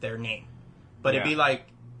something with their name. But it'd be like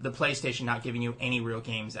the PlayStation not giving you any real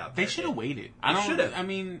games out there. They should have waited. They should have. I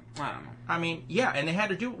don't know. Yeah, and they had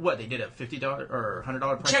to do what? They did a $50 or $100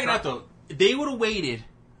 price. Check it out, though. They would have waited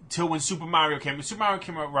till when Super Mario came. When Super Mario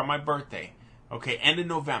came out around my birthday, end of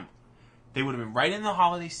November, they would have been right in the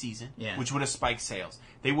holiday season, which would have spiked sales.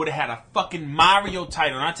 They would have had a fucking Mario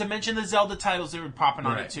title, not to mention the Zelda titles that were popping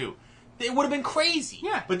on it, too. It would have been crazy.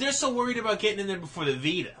 Yeah. But they're so worried about getting in there before the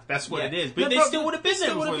Vita. That's what it is. But they still would have been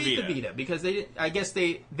there before the Vita. Because I guess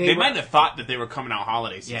they might have thought that they were coming out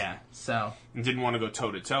holiday season. Yeah, so. And didn't want to go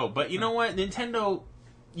toe-to-toe. But you know what? Nintendo,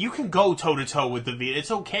 you can go toe-to-toe with the Vita.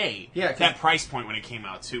 It's okay. Yeah. That price point when it came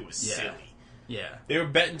out, too, was silly. Yeah. They were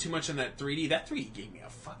betting too much on that 3D. That 3D gave me a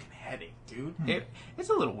fucking headache, dude. It's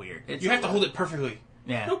a little weird. You have to hold it perfectly.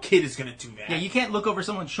 Yeah. No kid is gonna do that. Yeah, you can't look over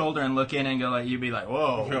someone's shoulder and look in and go like, you'd be like,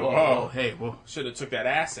 whoa, whoa, Whoa. hey, whoa. Should have took that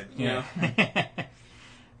acid. You know,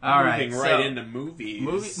 All right, moving right into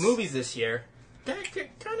movies. Movies this year.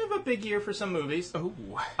 Kind of a big year for some movies. Ooh.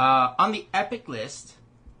 On the epic list,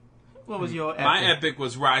 what was your epic? My epic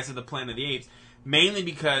was Rise of the Planet of the Apes, mainly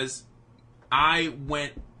because I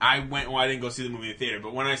went. Well, I didn't go see the movie in the theater,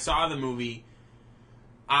 but when I saw the movie,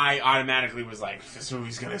 I automatically was like, "This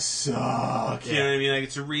movie's gonna suck." You know what I mean? Like,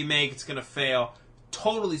 it's a remake. It's gonna fail.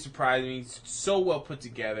 Totally surprised me. It's so well put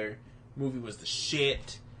together. Movie was the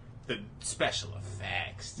shit. The special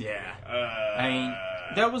effects. Yeah. I mean,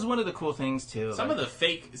 that was one of the cool things too. Some of the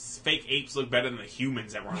fake apes look better than the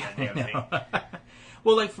humans that were on that damn thing.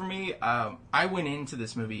 Well, like for me, I went into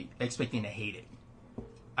this movie expecting to hate it.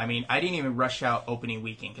 I mean, I didn't even rush out opening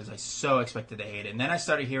weekend because I so expected to hate it. And then I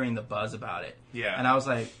started hearing the buzz about it. Yeah. And I was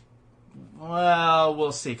like, well,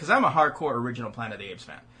 we'll see. Because I'm a hardcore original Planet of the Apes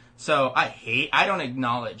fan. So I don't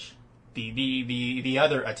acknowledge the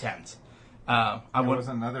other attempt. There was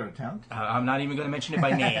another attempt? I'm not even going to mention it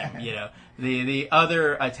by name, you know. The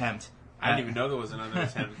other attempt. I didn't even know there was another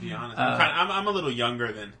attempt, to be honest. I'm a little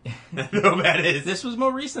younger than who that is. This was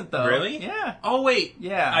more recent, though. Really? Yeah. Oh, wait.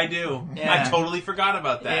 Yeah. I do. Yeah. I totally forgot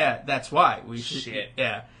about that. Yeah, that's why. Shit.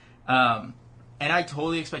 Yeah. And I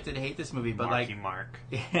totally expected to hate this movie, but Mark.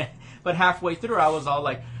 but halfway through, I was all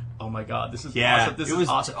like, oh my god, this is awesome. This is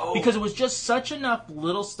awesome. Because it was just such enough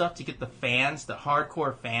little stuff to get the fans, the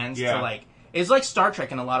hardcore fans, to like... It's like Star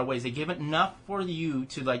Trek in a lot of ways. They give it enough for you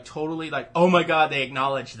to like totally like, oh my god, they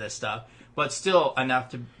acknowledge this stuff, but still enough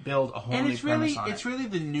to build a whole new premise on it. It's really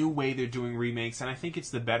the new way they're doing remakes, and I think it's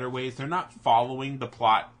the better ways. They're not following the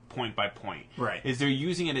plot point by point. Right. Is they're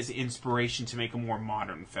using it as inspiration to make a more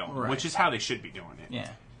modern film, which is how they should be doing it. Yeah.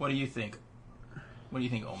 What do you think? What do you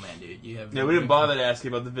think, old man, dude? You have. Yeah, we didn't bother to ask you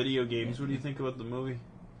about the video games. What do you think about the movie?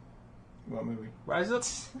 What movie? Rise Up?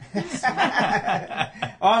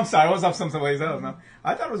 Oh, I'm sorry. I was up some ways else. No,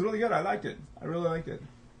 I thought it was really good. I liked it. I really liked it.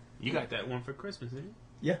 You got that one for Christmas, didn't you?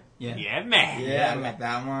 Yeah. Yeah. Yeah, man. Yeah, I got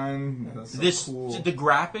that one. That was so cool. The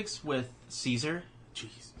graphics with Caesar.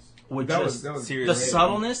 Jesus. That was the seriously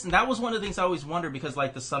subtleness, and that was one of the things I always wondered, because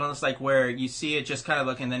like the subtleness, like where you see it just kind of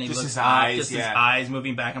look, and then he just looks his eyes, his eyes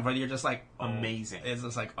moving back and forth. You're just like, amazing. It's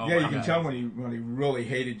just like, oh yeah, my you can God. tell when he really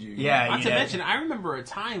hated you. Yeah, Not to mention, I remember a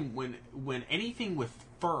time when anything with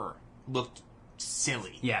fur looked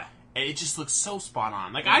silly. Yeah, and it just looked so spot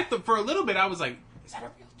on. Like I thought for a little bit, I was like, is that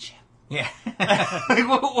a real chip? yeah. Like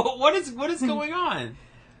what is going on?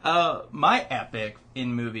 My epic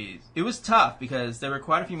in movies, it was tough because there were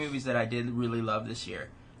quite a few movies that I did really love this year.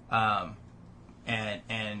 And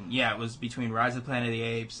yeah, it was between Rise of the Planet of the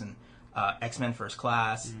Apes and X-Men First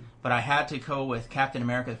Class. But I had to go with Captain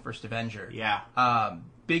America: The First Avenger. Yeah.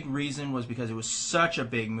 Big reason was because it was such a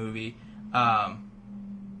big movie.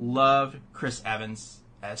 Loved Chris Evans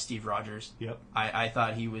as Steve Rogers. Yep. I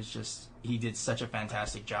thought he did such a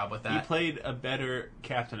fantastic job with that. He played a better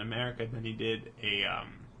Captain America than he did a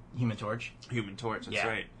Human Torch. Human Torch. That's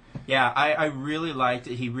right. Yeah, I really liked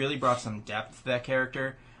it. He really brought some depth to that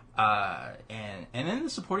character. And then the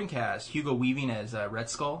supporting cast, Hugo Weaving as Red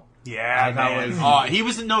Skull. Yeah, man. He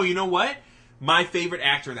was you know what? My favorite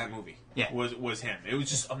actor in that movie. Yeah. was him. It was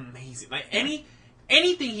just amazing. Like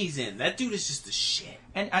anything he's in, that dude is just the shit.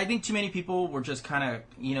 And I think too many people were just kind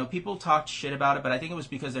of, people talked shit about it, but I think it was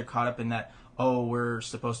because they're caught up in that, we're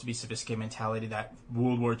supposed to be sophisticated mentality, that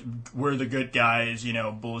we're the good guys,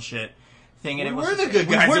 bullshit thing. And we're the good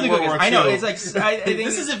guys in World War II. I know, it's like, I think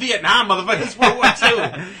this isn't Vietnam, motherfucker, it's World War II.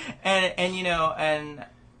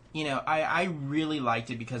 I really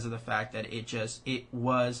liked it because of the fact that it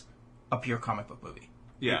was a pure comic book movie.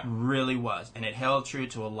 Yeah. It really was. And it held true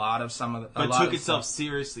to a lot of some of the... But it took itself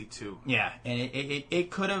seriously, too. Yeah. And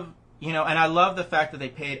it could have... and I love the fact that they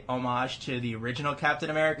paid homage to the original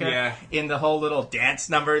Captain America in the whole little dance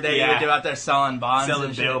number that you would do out there selling bonds.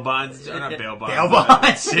 Selling bail bonds. Or not bail bonds. Bail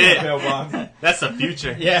bonds. Shit. Bail bonds. That's the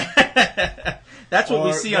future. Yeah. That's what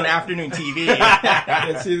we see on afternoon TV.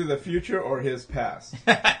 It's either the future or his past.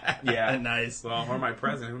 Yeah. Nice. Well, or my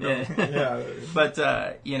present. Who knows? Yeah. But,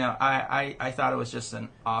 I thought it was just an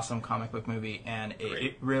awesome comic book movie, and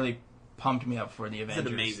it really pumped me up for the Avengers. It's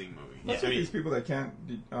an amazing movie. What's with these people that can't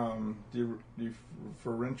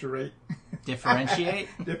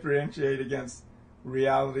differentiate against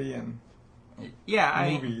reality and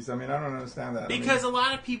movies? I mean, I don't understand that. Because a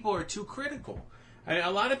lot of people are too critical.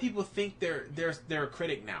 A lot of people think they're a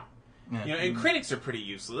critic now. Yeah. And critics are pretty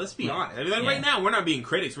useless. Let's be honest. I mean, right now, we're not being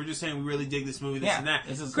critics. We're just saying we really dig this movie, this and that.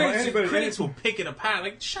 Critics will pick it apart.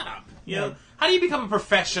 Like, shut up. You know, how do you become a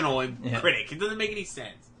professional critic? It doesn't make any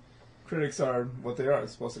sense. critics are what they are. They're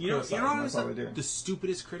supposed to criticize, and that's all they do. The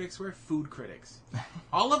stupidest critics were food critics.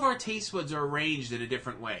 All of our taste buds are arranged in a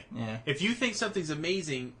different way. Yeah. If you think something's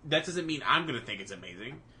amazing, that doesn't mean I'm going to think it's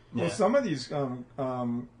amazing. Well, some of these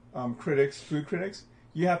critics, food critics,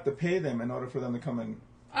 you have to pay them in order for them to come and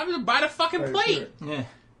I'm going to buy the fucking plate. Yeah.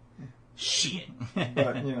 Shit.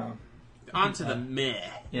 But, you know. On to the meh.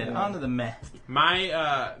 Yeah, on to the meh.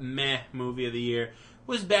 My meh movie of the year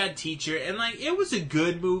was Bad Teacher, and like it was a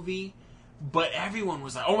good movie, but everyone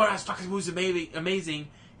was like, "Oh my gosh, fucking movie's amazing!"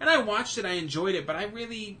 And I watched it, I enjoyed it, but I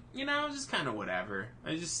really, it was just kind of whatever.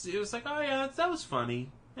 It was like, oh yeah, that was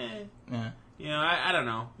funny. Yeah. I don't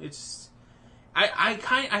know. It's, I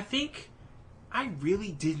think I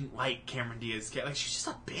really didn't like Cameron Diaz's like she's just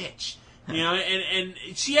a bitch. And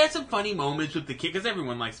she had some funny moments with the kid, because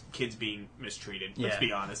everyone likes kids being mistreated, let's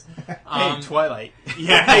be honest. Hey, Twilight.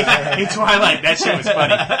 Yeah, hey, Twilight, that shit was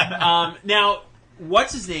funny. Now,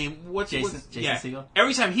 what's his name? Jason Segel?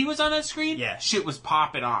 Every time he was on that screen, Yeah. shit was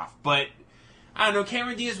popping off. But, I don't know,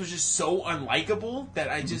 Cameron Diaz was just so unlikable that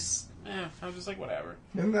I just... I was just like, whatever.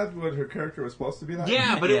 Isn't that what her character was supposed to be like?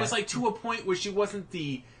 Yeah, but it was like to a point where she wasn't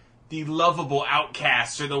the lovable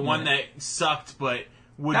outcast or the one that sucked but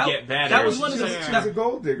would get better. That was one of She's a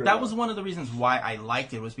gold digger. That was one of the reasons why I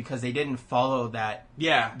liked it, was because they didn't follow that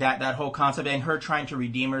whole concept and her trying to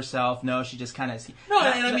redeem herself. No, she just kind of...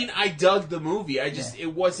 I mean, I dug the movie.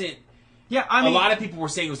 It wasn't... Yeah, I mean... A lot of people were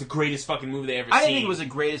saying it was the greatest fucking movie they ever seen. I didn't think it was the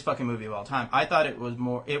greatest fucking movie of all time. I thought it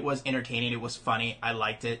was entertaining, it was funny, I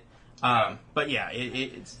liked it. But yeah,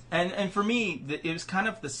 it's... And for me, it was kind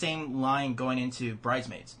of the same line going into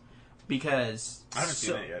Bridesmaids. Because I haven't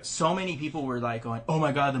seen that yet. So many people were like going, "Oh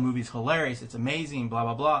my god, the movie's hilarious! It's amazing!" Blah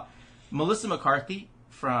blah blah. Melissa McCarthy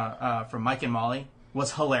from Mike and Molly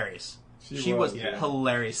was hilarious. She was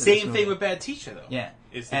hilarious. Same thing with Bad Teacher though. Yeah,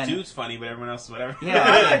 it's the dude's funny, but everyone else is whatever.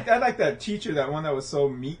 Yeah, I like that teacher, that one that was so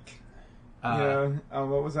meek. What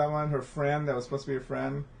was that one? Her friend that was supposed to be her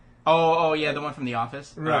friend. Oh yeah, the one from The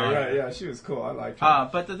Office. Right. Yeah, she was cool. I liked her.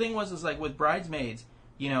 But the thing was like with Bridesmaids,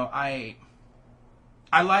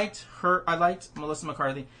 I liked her. I liked Melissa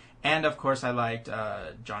McCarthy, and of course, I liked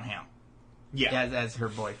John Hamm. Yeah, as her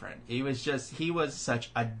boyfriend. He was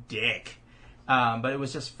such a dick, but it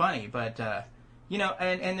was just funny. But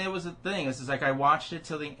and it was a thing. It's just like I watched it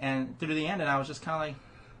through the end, and I was just kind of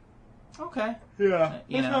like, okay, yeah.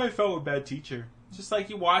 That's how I felt with Bad Teacher. Just like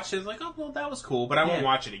you watch it, it's like, oh well, that was cool, but I won't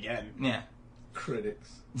watch it again. Yeah,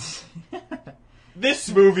 critics.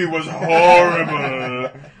 This movie was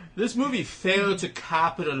horrible. This movie failed to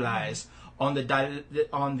capitalize on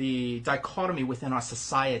the dichotomy within our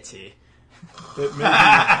society.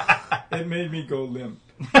 It made me go limp.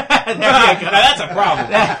 Now that's a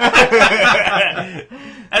problem.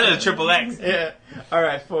 That's a triple X. Yeah. All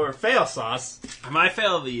right, for fail sauce. My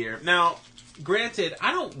fail of the year. Now, granted,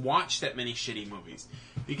 I don't watch that many shitty movies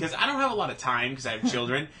because I don't have a lot of time because I have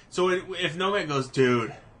children. So if Nomad goes,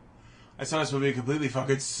 dude, I saw this movie, it completely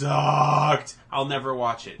fucking sucked, I'll never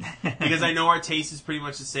watch it. Because I know our taste is pretty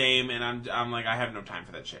much the same, and I'm like, I have no time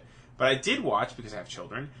for that shit. But I did watch, because I have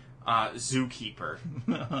children, Zookeeper.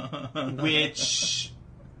 Which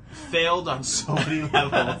failed on so many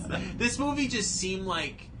levels. This movie just seemed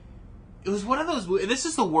like... It was one of those movies... This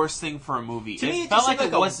is the worst thing for a movie. To me, it felt like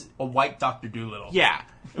it was a white Dr. Dolittle. Yeah.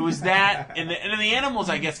 It was that, and the animals,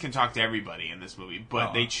 I guess, can talk to everybody in this movie,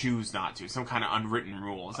 but they choose not to. Some kind of unwritten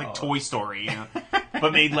rule. It's like Toy Story,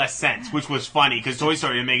 but made less sense, which was funny, because Toy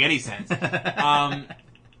Story didn't make any sense.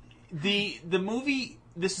 The movie,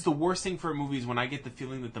 this is the worst thing for a movie, is when I get the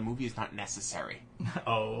feeling that the movie is not necessary.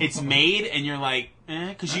 It's made, and you're like,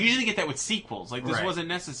 because you usually get that with sequels. Like, this wasn't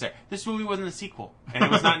necessary. This movie wasn't a sequel, and it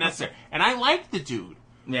was not necessary. And I like the dude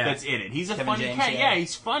that's in it. He's a funny cat. Yeah,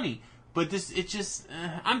 he's funny. But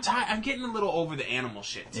I'm tired. I'm getting a little over the animal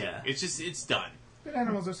shit too. Yeah. It's done. The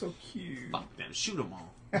animals are so cute. Fuck them. Shoot them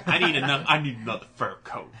all. I need another fur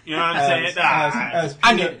coat. You know what I'm saying?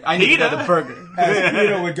 I need another burger. As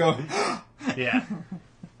Peter would go. Yeah.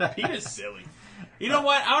 PETA's silly. You know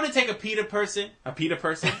what? I want to take a PETA person,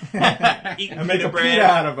 eat and make a bread PETA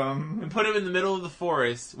out of them, and put him in the middle of the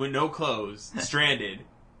forest with no clothes, stranded.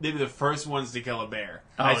 They'd be the first ones to kill a bear.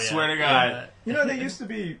 I swear to God. Yeah. They used to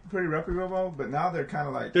be pretty reputable, but now they're kind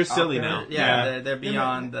of like... They're silly now. Yeah, they're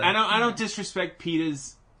beyond... I don't disrespect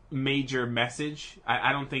PETA's major message.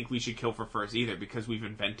 I don't think we should kill for furs either, because we've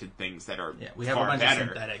invented things that are we have far a bunch better. of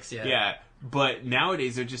synthetics, Yeah, but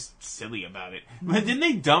nowadays they're just silly about it. But didn't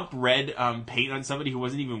they dump red paint on somebody who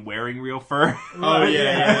wasn't even wearing real fur? Oh,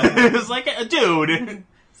 yeah. It was like, dude.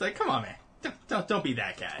 It's like, come on, man. Don't be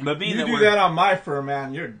that guy. But being You that do we're- that on my fur,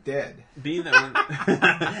 man, you're dead. Being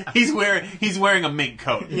that he's wearing a mink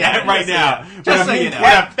coat. Yeah, right now. Just so you know.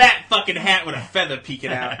 With a fat fucking hat with a feather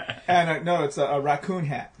peeking out. And no, it's a raccoon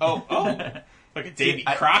hat. Oh, like a Davy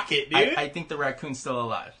I- Crockett, dude. I think the raccoon's still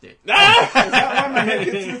alive, dude. Ah!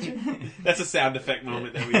 That's a sound effect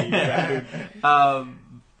moment that we need.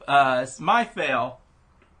 My fail,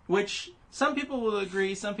 which some people will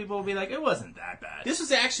agree, some people will be like, it wasn't that bad. This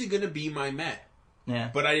was actually going to be my Met, Yeah.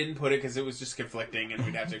 but I didn't put it because it was just conflicting and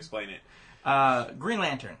we'd have to explain it. Green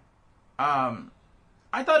Lantern.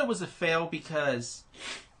 I thought it was a fail because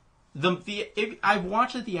I've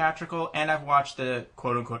watched the theatrical and I've watched the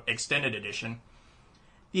quote-unquote extended edition.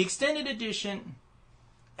 The extended edition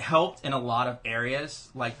helped in a lot of areas,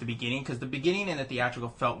 like the beginning, because the beginning in the theatrical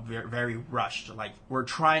felt very, very rushed. Like, we're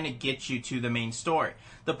trying to get you to the main story.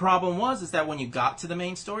 The problem is that when you got to the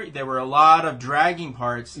main story, there were a lot of dragging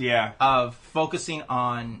parts of focusing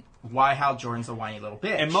on why Hal Jordan's a whiny little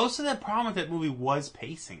bitch. And most of the problem with that movie was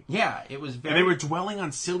pacing. Yeah, it was very... And they were dwelling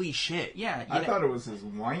on silly shit. Yeah. I thought it was his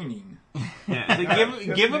whining. Yeah.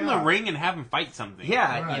 Give him the ring and have him fight something.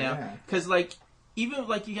 Yeah, Right, you know. yeah. Because, like, even,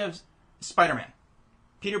 like, you have Spider-Man.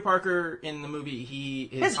 Peter Parker in the movie,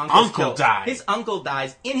 his uncle dies. His uncle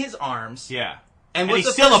dies in his arms. Yeah. And he's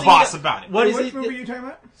what's the still first a thing boss that- about it. What is Which it? movie are you talking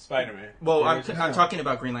about? Spider-Man. Well, Yeah. I'm talking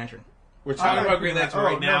about Green Lantern. We're talking Oh, about Green Lantern oh,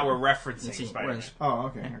 right now. no. We're referencing See, Spider-Man.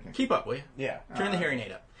 Oh, okay. Keep up, will you? Yeah. Turn the hearing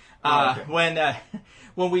aid up. okay.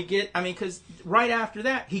 When we get, I mean, because right after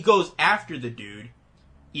that, he goes after the dude,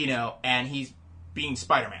 you know, and he's being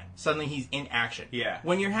Spider-Man. Suddenly he's in action. Yeah.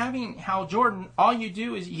 When you're having Hal Jordan, all you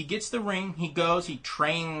do is he gets the ring, he goes, he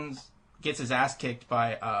trains, gets his ass kicked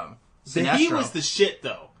by Sinestro. He was the shit,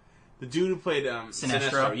 though. The dude who played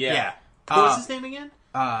Sinestro. Yeah. What was his name again?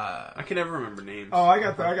 I can never remember names. Oh, I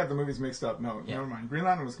got the movies mixed up. No, never mind. Green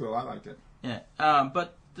Lantern was cool. I liked it. Yeah.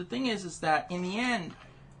 But the thing is that in the end,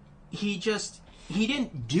 he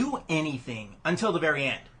didn't do anything until the very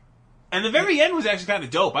end. And the very end was actually kind of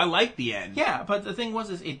dope. I liked the end. Yeah, but the thing was,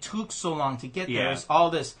 it took so long to get there. Yeah. There's all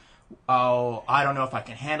this, I don't know if I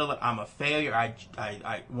can handle it. I'm a failure.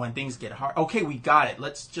 I when things get hard. Okay, we got it.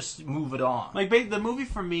 Let's just move it on. Like the movie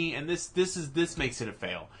for me, and this makes it a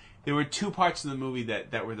fail. There were two parts of the movie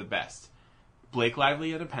that were the best. Blake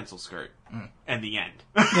Lively in a pencil skirt, and the end.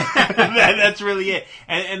 That's really it.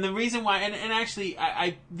 And the reason why, and actually,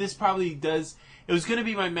 I this probably does. It was going to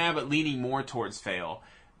be my mad, but leaning more towards fail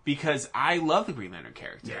because I love the Green Lantern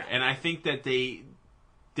character, and I think that they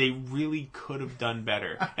really could have done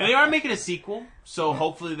better. And they are making a sequel, so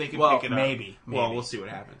hopefully they can pick it up. Maybe. Well, we'll see what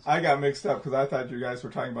happens. I got mixed up because I thought you guys were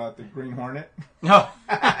talking about the Green Hornet. No, Oh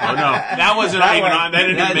no, that wasn't That even one- on. That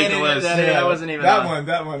didn't even make the list. That wasn't even that on. one.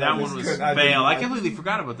 That I one just was couldn't- fail. I completely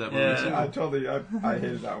forgot about that movie. Yeah. Too. I totally. I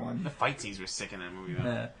hated that one. The fight scenes were sick in that movie.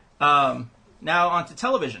 Though. Now on to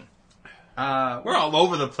television. We're all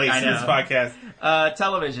over the place I in this know. podcast.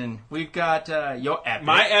 Television. We've got your epic.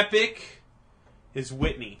 My epic is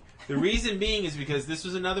Whitney. The reason being is because this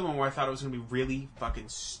was another one where I thought it was going to be really fucking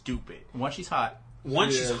stupid. Once she's hot,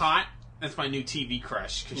 Once She she's is. hot, that's my new TV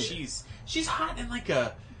crush because she's hot in like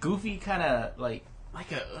a goofy kind of like.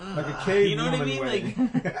 Like a cave you know what I woman mean? way.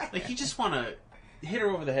 Like you just want to hit her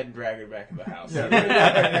over the head and drag her back to the house.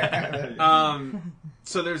 Yeah.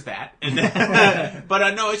 So there's that. And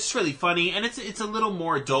but no, it's just really funny, and it's a little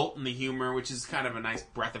more adult in the humor, which is kind of a nice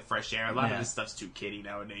breath of fresh air. A lot of this stuff's too kiddie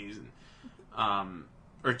nowadays, and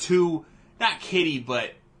or too not kiddie,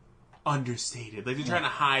 but understated. Like they're trying to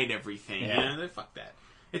hide everything. Yeah. You know, fuck that.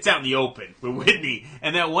 It's out in the open with Whitney,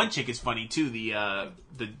 and that one chick is funny too. The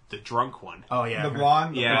drunk one. Oh yeah, The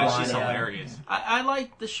blonde. Yeah, the blonde, she's yeah. hilarious. I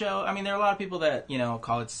like the show. I mean, there are a lot of people that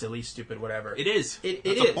call it silly, stupid, whatever. It is. It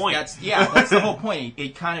That's is. the point. That's the whole point.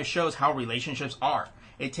 It kind of shows how relationships are.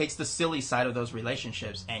 It takes the silly side of those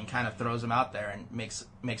relationships and kind of throws them out there and makes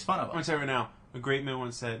fun of I'm them. gonna tell you right now. A great man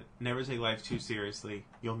once said, "Never take life too seriously.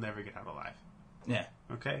 You'll never get out alive." Yeah.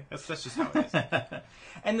 Okay, that's just how it is.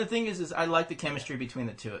 And the thing is I like the chemistry between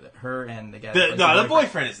the two of them, her and the guy. The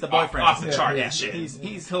boyfriend is the boyfriend. off the is- chart. Yeah, Shit.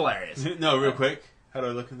 he's hilarious. No, real quick. How do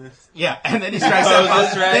I look in this? Yeah, and then he strikes that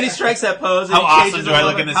pose. Then he strikes that pose. And How he awesome changes do a I little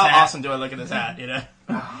look bit. in this How hat? awesome do I look in this hat?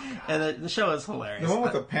 And the show is hilarious. The one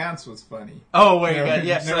with the pants was funny. Oh, where you Yeah, got,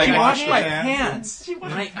 yeah. never Like, washed wash my the pants.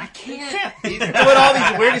 I can't. He's doing all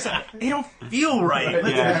these weird. They don't feel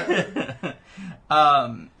right.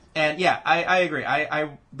 Yeah. And yeah, I agree. I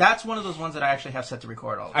that's one of those ones that I actually have set to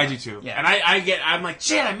record all the time. I do too. Yeah. And I'm like,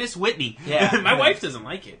 shit, I miss Whitney. Yeah. My wife doesn't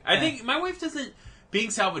like it. I think my wife doesn't, being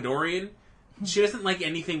Salvadorian, she doesn't like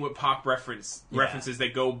anything with pop references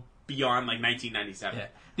that go beyond like 1997.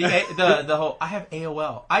 Yeah. The whole I have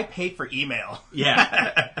AOL. I pay for email.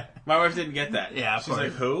 Yeah. My wife didn't get that. Yeah, of she's course.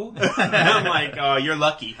 like, who? And I'm like, oh, you're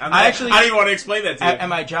lucky. I don't even want to explain that to you. At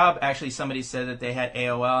my job, actually, somebody said that they had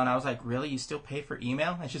AOL, and I was like, really? You still pay for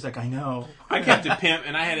email? And she's like, I know. I kept a pimp,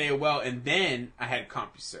 and I had AOL, and then I had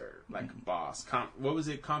CompuServe, like Boss. What was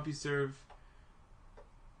it? CompuServe?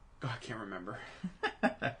 Oh, I can't remember.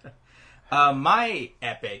 My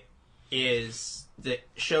epic is the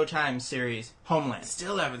Showtime series Homeland.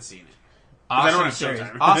 Still haven't seen it. Awesome I don't have series.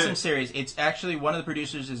 Showtime. Awesome series. It's actually one of the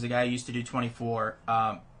producers is the guy who used to do 24.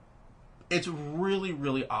 It's a really,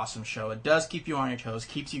 really awesome show. It does keep you on your toes,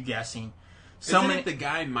 keeps you guessing. Isn't it the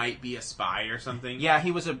guy might be a spy or something? Yeah,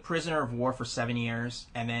 he was a prisoner of war for 7 years,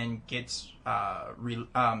 and then gets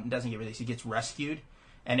doesn't get released. He gets rescued,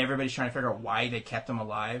 and everybody's trying to figure out why they kept him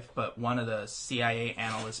alive. But one of the CIA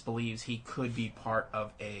analysts believes he could be part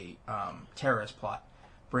of a terrorist plot.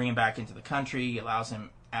 Bring him back into the country, allows him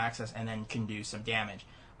access, and then can do some damage.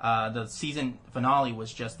 The season finale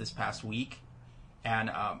was just this past week, and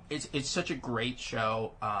it's such a great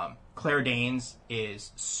show. Claire Danes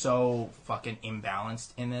is so fucking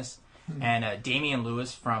imbalanced in this, and Damian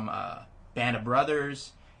Lewis from Band of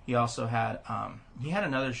Brothers. He also had he had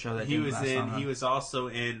another show that he was also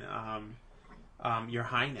in Your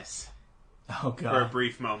Highness. Oh god, for a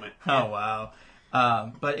brief moment. Oh wow.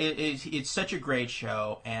 But it's such a great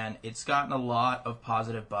show, and it's gotten a lot of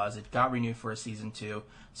positive buzz. It got renewed for a season 2,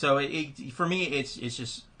 so for me, it's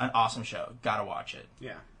just an awesome show. Gotta watch it.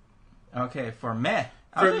 Yeah. Okay, for meh,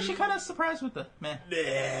 I was actually kind of surprised with the meh.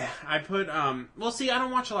 Yeah, I put well, see, I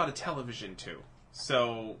don't watch a lot of television too,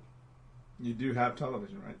 so You do have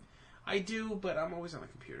television, right? I do, but I'm always on the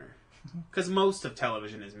computer because most of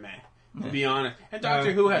television is meh. To be honest, and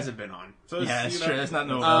Doctor Who hasn't been on, so Yeah, it's true. There's not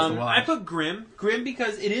no I watch. put Grimm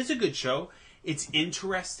because it is a good show. It's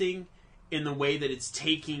interesting in the way that it's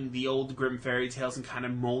taking the old Grimm fairy tales and kind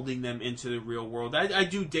of molding them into the real world. I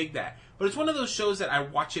do dig that, but it's one of those shows that I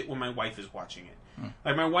watch it when my wife is watching it.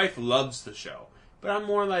 Like my wife loves the show, but I'm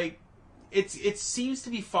more like it seems to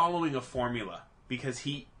be following a formula because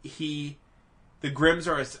the Grimms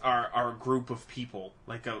are a group of people,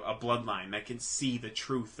 like a bloodline that can see the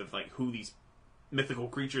truth of like who these mythical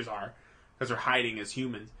creatures are because they're hiding as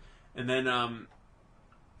humans. And then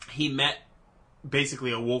he met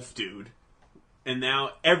basically a wolf dude, and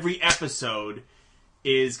now every episode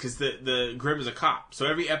is because the Grimm is a cop, so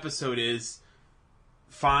every episode is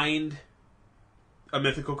find a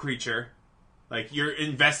mythical creature. Like you're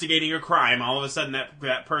investigating a crime, all of a sudden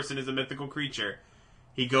that person is a mythical creature.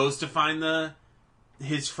 He goes to find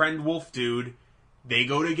his friend wolf dude. They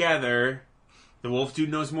go together. The wolf dude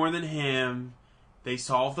knows more than him. They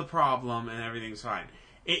solve the problem, and everything's fine.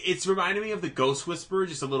 It's reminding me of the Ghost Whisperer,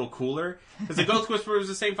 just a little cooler. Because the Ghost Whisperer is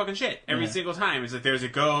the same fucking shit every single time. It's like, there's a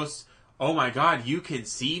ghost. Oh my god, you can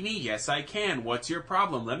see me? Yes, I can. What's your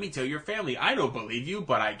problem? Let me tell your family. I don't believe you,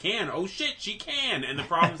 but I can. Oh shit, she can. And the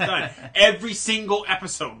problem's done. Every single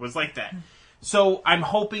episode was like that. So I'm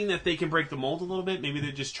hoping that they can break the mold a little bit. Maybe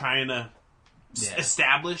they're just trying to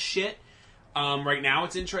establish shit. Right now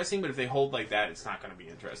it's interesting, but if they hold like that, it's not going to be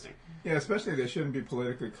interesting. Yeah, especially they shouldn't be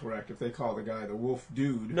politically correct if they call the guy the wolf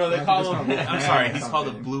dude. No, they call him... I'm sorry, he's called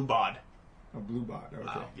a blue bod. A blue bod,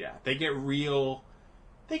 okay. Yeah, they get real...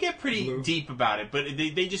 They get pretty deep about it, but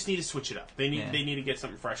they just need to switch it up. They need to get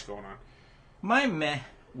something fresh going on. My meh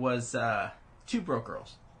was Two Broke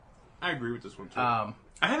Girls. I agree with this one too. I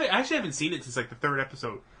actually haven't seen it since like the third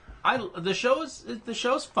episode. The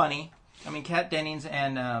show's funny. I mean, Kat Dennings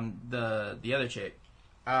and the other chick,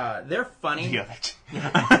 they're funny. The other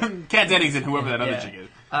chick. Kat Dennings and whoever that other chick is.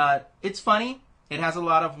 It's funny. It has a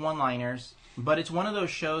lot of one-liners, but it's one of those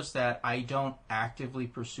shows that I don't actively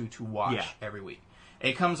pursue to watch every week.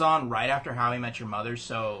 It comes on right after How I Met Your Mother,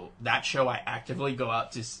 so that show I actively go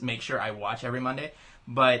out to make sure I watch every Monday.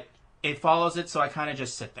 But it follows it, so I kind of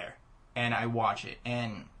just sit there and I watch it.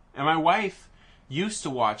 And my wife used to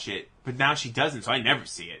watch it, but now she doesn't, so I never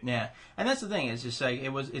see it. Yeah, and that's the thing. It's just like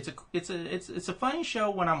it's a funny show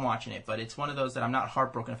when I'm watching it, but it's one of those that I'm not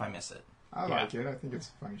heartbroken if I miss it. I like it. I think it's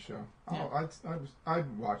a funny show. Yeah.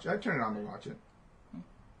 I'd watch it. I'd turn it on to watch it.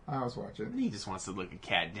 I always watch it. He just wants to look at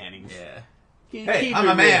Kat Dennings. Yeah. Hey, I'm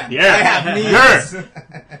a man. Yeah. I have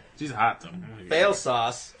needs. She's hot though. Fail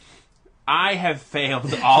sauce. I have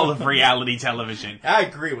failed all of reality television. I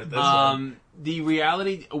agree with this one. The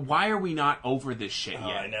reality. Why are we not over this shit yet?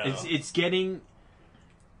 I know. It's getting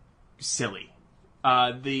silly.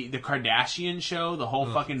 The Kardashian show, the whole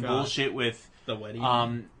fucking bullshit with the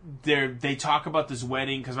wedding. They talk about this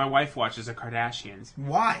wedding because my wife watches the Kardashians.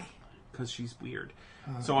 Why? because she's weird.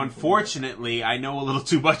 So unfortunately, I know a little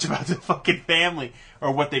too much about the fucking family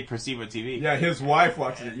or what they perceive on TV. Yeah, his wife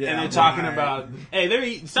watches it. Yeah, And they're talking about,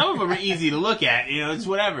 hey, some of them are easy to look at. You know, it's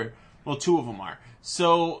whatever. Well, 2 of them are.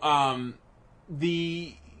 So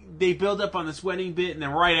they build up on this wedding bit, and then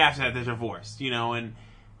right after that, they're divorced. You know, and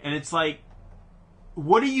it's like,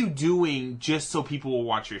 what are you doing just so people will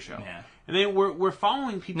watch your show? Yeah. And then we're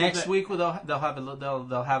following people. Next week, they'll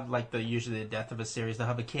have like usually the death of a series. They'll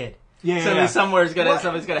have a kid. Yeah, so somebody's gonna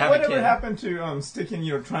have a kid. Whatever happened to sticking?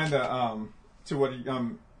 Trying to what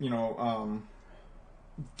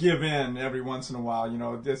give in every once in a while.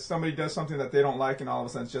 If somebody does something that they don't like, and all of a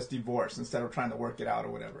sudden it's just divorce instead of trying to work it out or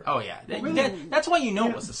whatever. Oh yeah, that's why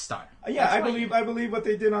it was a stunt. Yeah, I believe what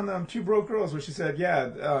they did on Two Broke Girls, where she said,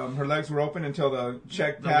 her legs were open until the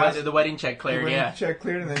check passed. The wedding check cleared. The wedding check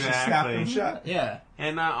cleared, and then she snapped them shut. Yeah.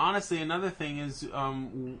 And honestly, another thing is,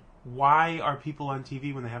 why are people on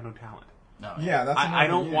TV when they have no talent? No. Yeah, that's. I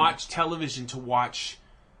don't watch television to watch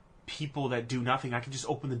people that do nothing. I can just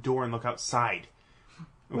open the door and look outside.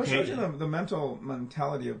 Okay. Well, it shows you the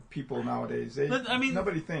mentality of people nowadays.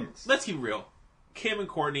 Nobody thinks. Let's be real. Kim and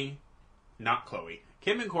Courtney, not Chloe.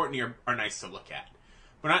 Kim and Courtney are nice to look at.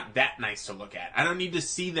 But not that nice to look at. I don't need to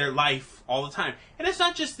see their life all the time. And it's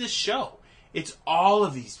not just this show. It's all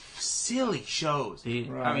of these silly shows.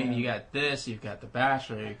 I mean, you got this, you've got The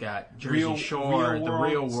Bachelor, you've got Jersey Shore, The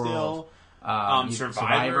Real World,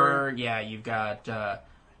 Survivor. Yeah, you've got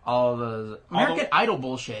all the American Idol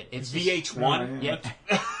bullshit. It's VH1. Yeah.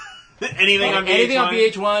 Anything on VH1? Anything on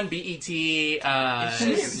VH1,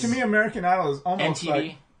 BET. To me, American Idol is almost MTV.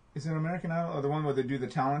 like... Is it American Idol or the one where they do the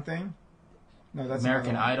talent thing? No, that's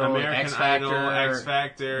American Idol, X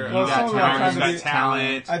Factor. You got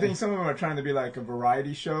Talent. I think some of them are trying to be like a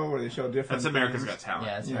variety show where they show different. That's America's things. Got Talent.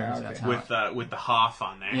 Yeah, it's America's Got Talent. With the Hoff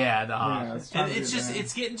on there. Yeah, the Hoff. Yeah, and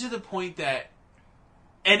it's getting to the point that,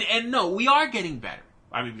 and no, we are getting better.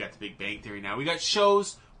 I mean, we got the Big Bang Theory now. We got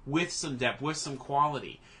shows with some depth, with some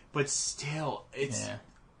quality, but still, it's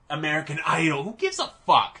American Idol. Who gives a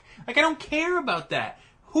fuck? Like, I don't care about that.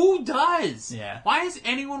 Who does? Yeah. Why is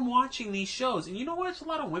anyone watching these shows? And you know what? There's a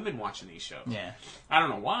lot of women watching these shows. Yeah. I don't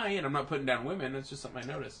know why, and I'm not putting down women. It's just something I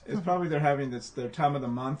noticed. It's probably they're having their time of the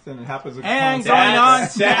month, and it happens. And going on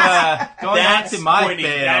to my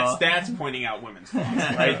fail. That's pointing out women's flaws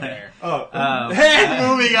right there.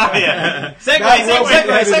 Moving on. Yeah. Segue.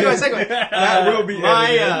 That will be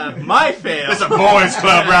my fail. It's a boys'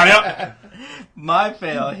 club, right? Yep. My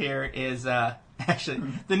fail here is actually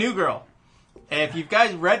the New Girl. If you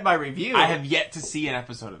guys read my review... I have yet to see an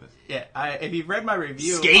episode of this. Yeah, if you've read my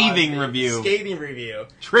review... Scathing review.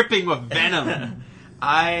 Tripping with venom.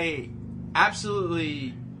 I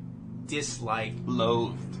absolutely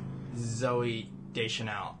loathed Zooey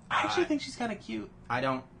Deschanel. I actually think she's kind of cute. I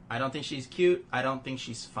don't think she's cute. I don't think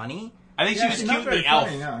she's funny. I think she was cute in The Elf.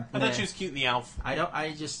 Funny, yeah. I thought she was cute in The Elf. I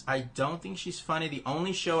don't think she's funny. The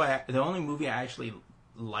only movie I actually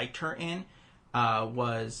liked her in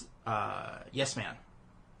was... Yes Man,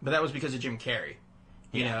 but that was because of Jim Carrey.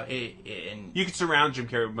 You know, and you could surround Jim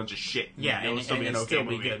Carrey with a bunch of shit. Yeah, it would still be an okay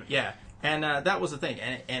movie. Good. Yeah, and that was the thing.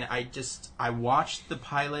 And I watched the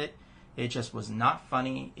pilot. It just was not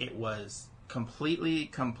funny. It was completely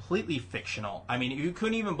fictional. I mean, you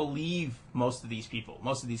couldn't even believe most of these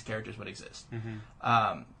characters would exist. Mm-hmm.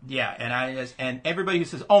 And everybody who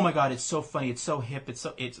says, "Oh my God, it's so funny, it's so hip,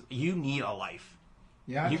 you need a life."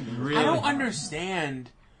 Yeah, I don't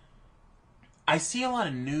understand. I see a lot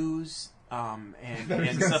of news, and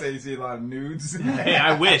stuff. Say you see a lot of nudes. Hey,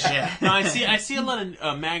 I wish. No, I see a lot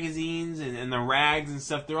of magazines and the rags and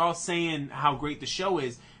stuff. They're all saying how great the show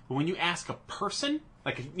is, but when you ask a person,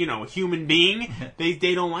 like a human being,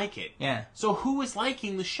 they don't like it. Yeah. So who is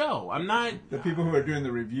liking the show? I'm not. The people who are doing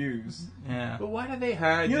the reviews. Yeah. But why do they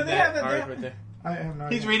have they that have art right there? I have no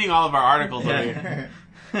He's idea. reading all of our articles over here.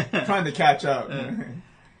 Trying to catch up.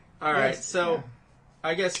 All right, so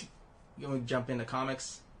I guess we jump into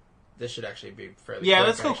comics. This should actually be fairly quick.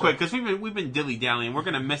 Let's go quick because we've been dilly dallying. We're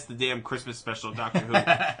gonna miss the damn Christmas special of Doctor Who.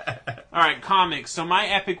 All right, comics. So my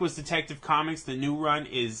epic was Detective Comics. The new run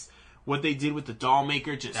is what they did with the doll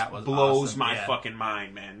maker. Just blows awesome. my fucking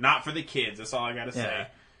mind, man. Not for the kids. That's all I gotta say.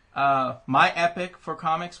 My epic for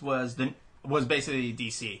comics was basically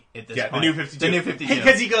DC at this point. The New 52. The New 52.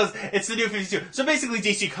 Because he goes, it's the New 52. So basically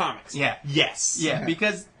DC Comics. Yeah. Yes. Yeah,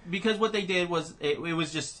 because what they did was, it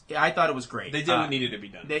was just, I thought it was great. They did what needed to be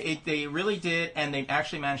done. They really did, and they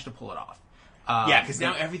actually managed to pull it off. Because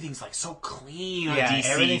now everything's like so clean on DC,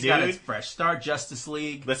 everything's dude. got its fresh start. Justice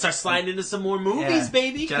League. Let's start sliding into some more movies,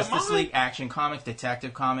 baby. Justice Come on. League, Action Comics,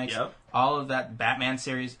 Detective Comics, Yep. all of that Batman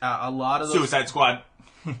series, a lot of those. Suicide Squad.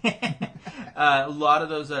 A lot of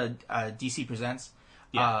those DC Presents.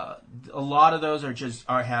 Yeah. A lot of those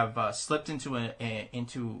have slipped into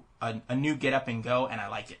a new get up and go, and I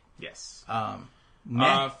like it. Yes.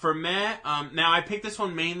 Meh. For Meh, now I picked this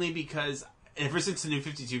one mainly because ever since the New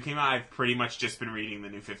 52 came out, I've pretty much just been reading the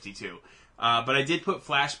New 52. But I did put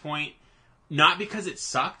Flashpoint, not because it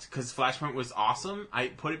sucked, because Flashpoint was awesome. I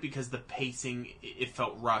put it because the pacing, it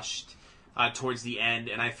felt rushed towards the end,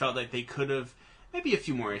 and I felt like they could have maybe a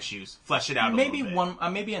few more issues, flesh it out maybe a little bit.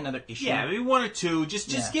 one, maybe another issue. Yeah, maybe one or two.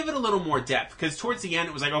 Just give it a little more depth, because towards the end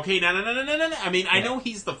it was like, okay, no. I mean, I know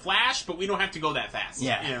he's the Flash, but we don't have to go that fast.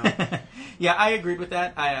 Yeah, you know? Yeah, I agreed with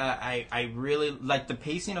that. I really like the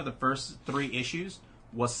pacing of the first 3 issues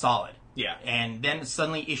was solid. Yeah. And then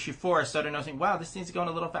suddenly issue 4, I started noticing, wow, this thing's going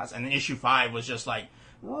a little fast. And then issue 5 was just like,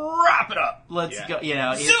 wrap it up. Let's go. You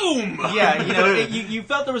know, Zoom. Yeah, you know, you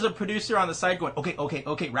felt there was a producer on the side going,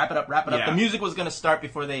 okay, wrap it up. Yeah. The music was going to start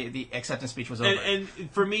before the acceptance speech was over. And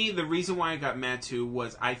for me, the reason why I got mad too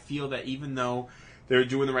was I feel that even though they're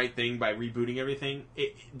doing the right thing by rebooting everything,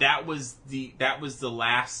 that was the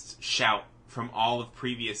last shout from all of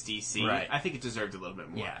previous DC. Right. I think it deserved a little bit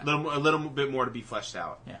more. Yeah. A little bit more to be fleshed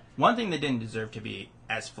out. Yeah. One thing that didn't deserve to be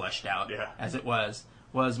as fleshed out as it was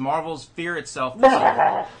Marvel's Fear itself,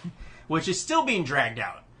 which is still being dragged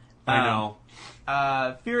out. I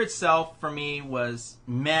know. Fear itself for me was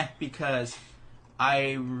meh because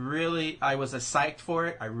I was psyched for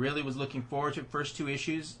it. I really was looking forward to it. First 2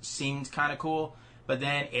 issues seemed kind of cool, but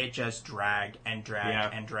then it just dragged and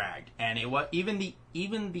dragged and dragged, and it was even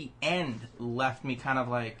the end left me kind of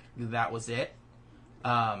like that was it.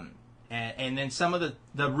 And then some of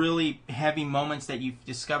the really heavy moments that you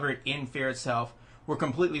discovered in Fear itself were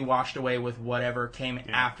completely washed away with whatever came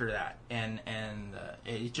after that, and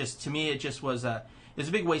it just, to me, it just was a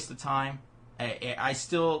big waste of time. I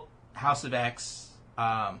still, House of X,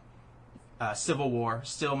 Civil War,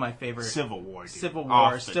 still my favorite. Civil War, dude. Civil War,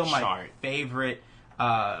 Off the still my chart. favorite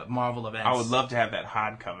Marvel events. I would love to have that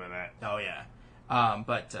hardcover. Oh yeah,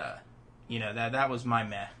 but you know that was my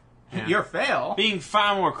meh. Yeah. Your fail. Being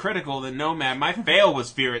far more critical than Nomad, my fail was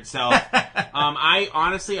Fear itself. I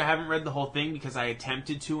honestly haven't read the whole thing because I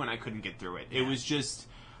attempted to and I couldn't get through it. It was just,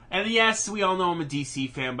 and yes, we all know I'm a DC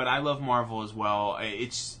fan, but I love Marvel as well.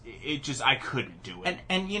 I couldn't do it.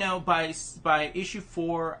 And you know, by issue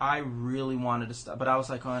 4, I really wanted to stop, but I was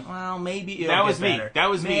like, well, maybe it'll get better. That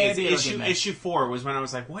was me. Maybe it'll get better. Issue 4 was when I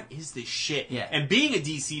was like, what is this shit? Yeah. And being a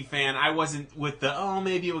DC fan, I wasn't with the,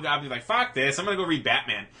 maybe it will. I'll be like, fuck this, I'm gonna go read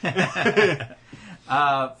Batman.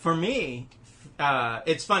 For me,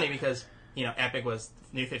 it's funny because, you know, Epic was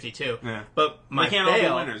New 52. Yeah. But my can't all be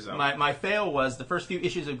fail, winners, though. my fail was the first few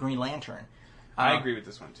issues of Green Lantern. I agree with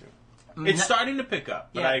this one too. It's starting to pick up,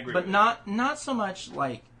 but I agree. But with not so much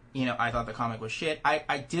like, you know, I thought the comic was shit.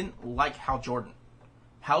 I didn't like Hal Jordan.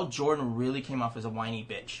 Hal Jordan really came off as a whiny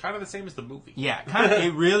bitch. Kind of the same as the movie. Yeah, kind of.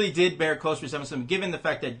 It really did bear close resemblance to him, given the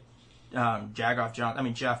fact that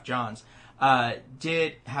Jeff Johns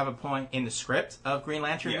did have a point in the script of Green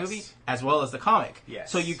Lantern movie as well as the comic.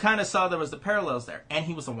 Yes. So you kind of saw there was the parallels there, and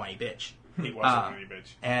he was a whiny bitch. He was a whiny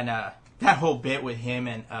bitch. And that whole bit with him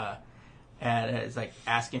and it's like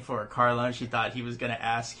asking for a car loan. She thought he was gonna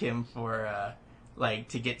ask him for like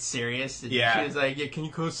to get serious. And Yeah. She was like, "Yeah, can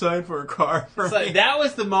you co-sign for a car for So me?" that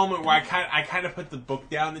was the moment where I kind of put the book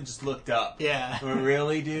down and just looked up. Yeah.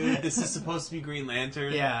 Really, dude? This is supposed to be Green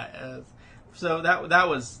Lantern? Yeah. So that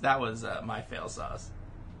was my fail sauce.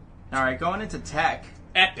 All right, going into tech.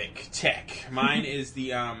 Epic tech. Mine is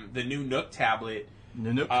the new Nook tablet.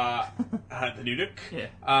 Nook. The new Nook. Yeah.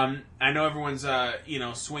 I know everyone's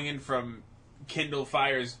swinging from Kindle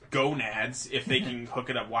Fire's gonads. If they can hook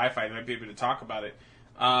it up Wi-Fi, they might be able to talk about it.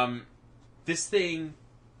 This thing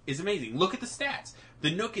is amazing. Look at the stats.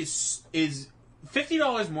 The Nook is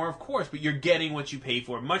 $50 more, of course, but you're getting what you pay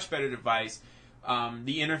for. Much better device.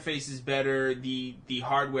 The interface is better. The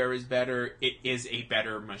hardware is better. It is a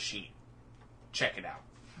better machine. Check it out.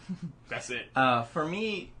 That's it. For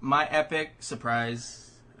me, my epic,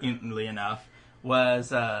 surprisingly enough, was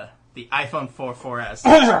the iPhone 4 4S.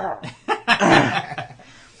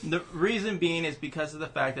 The reason being is because of the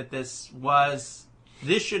fact that this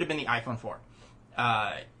should have been the iPhone 4.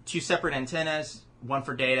 2 separate antennas, one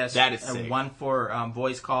for data, That is sick. One for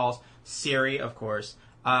voice calls, Siri, of course.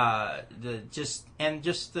 The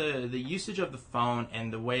usage of the phone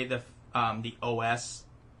and the way the OS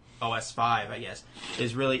 5, I guess,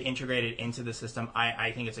 is really integrated into the system.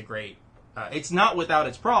 I think it's a great. It's not without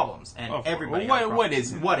its problems, and everybody. What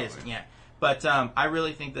isn't? What isn't? Yeah. But I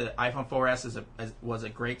really think the iPhone 4S was a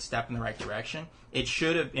great step in the right direction. It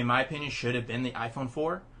should have, in my opinion, been the iPhone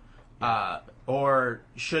 4. or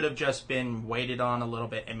should have just been waited on a little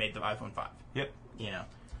bit and made the iPhone 5. Yep. You know.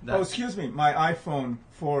 Oh, excuse me. My iPhone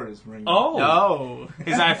 4 is ringing. Oh.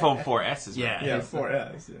 His iPhone 4S is Yeah. right. Yeah,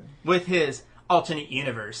 4S. Yeah. With his alternate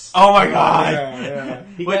universe. Oh my god! Yeah.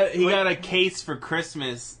 He got a case for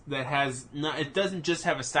Christmas that has it doesn't just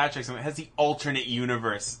have a Star Trek symbol, it has the alternate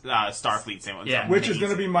universe Starfleet symbol. Yeah. Which is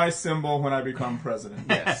going to be my symbol when I become president.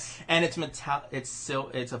 Yes. And it's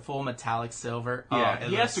it's a full metallic silver. Yeah, Oh,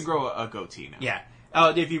 he has to grow a goatee now. Yeah.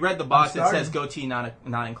 Oh, if you read the box, it starting. says goatee not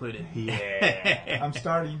included. Yeah. I'm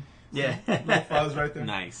starting. Yeah. Little fuzz right there.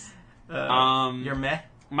 Nice. You're meh?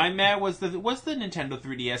 My meh was the Nintendo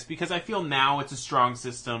 3DS because I feel now it's a strong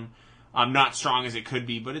system. Not strong as it could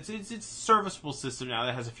be, but it's a serviceable system now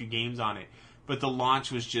that has a few games on it. But the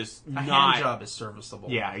launch was just A not. hand job is serviceable.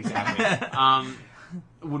 Yeah, exactly.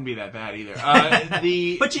 It wouldn't be that bad either.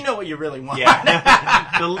 But you know what you really want.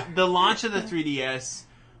 Yeah. the launch of the 3DS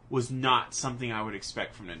was not something I would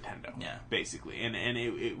expect from Nintendo. Yeah. Basically, and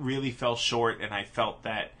it really fell short, and I felt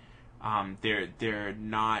that they're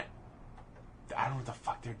not. I don't know what the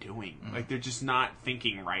fuck they're doing. Like, they're just not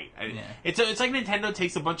thinking right. It's like Nintendo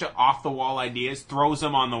takes a bunch of off the wall ideas, throws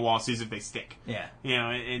them on the wall, sees if they stick. Yeah. You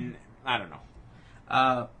know, and I don't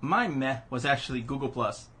know. My meh was actually Google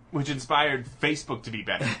Plus. Which inspired Facebook to be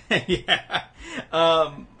better. Yeah.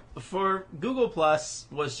 For Google Plus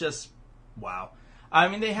was just wow. I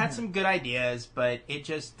mean, they had some good ideas, but it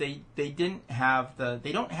just they don't have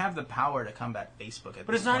the power to combat Facebook at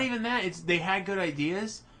But this it's not point. even that. They had good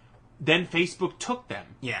ideas. Then Facebook took them.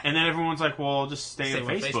 Yeah. And then everyone's like, well, I'll just stay on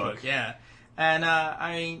with Facebook. Yeah. And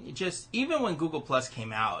I mean, just even when Google Plus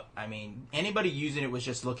came out, I mean, anybody using it was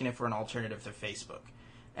just looking for an alternative to Facebook,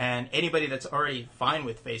 and anybody that's already fine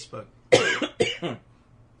with Facebook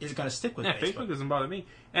is going to stick with Facebook doesn't bother me.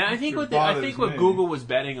 And I think It what bothers me. Google was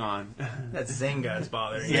betting on. That's Zynga is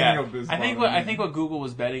bothering. me. Yeah, Zynga is I think bothering me. what Google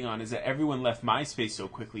was betting on is that everyone left MySpace so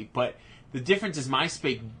quickly, but the difference is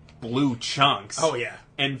MySpace blew chunks. Oh yeah.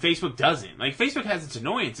 And Facebook doesn't. Like, Facebook has its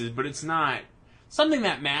annoyances, but it's not something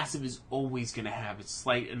that massive is always going to have its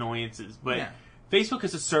slight annoyances. But Yeah. Facebook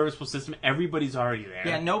is a serviceable system. Everybody's already there.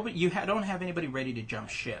 Yeah, no, but you don't have anybody ready to jump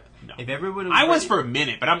ship. No. If everybody was I was ready- for a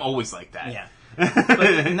minute, but I'm always like that. Yeah.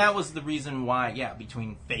 And that was the reason why,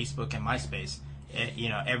 between Facebook and MySpace,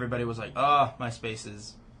 everybody was like, oh, MySpace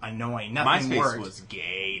is annoying. Nothing MySpace works. was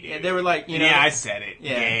gay, dude. Yeah, they were like, Yeah, I said it.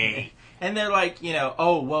 Yeah. Gay. And they're like,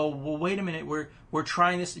 oh, well, wait a minute, we're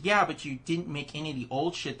trying this. Yeah, but you didn't make any of the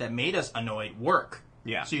old shit that made us annoyed work.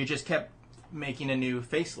 Yeah. So you just kept making a new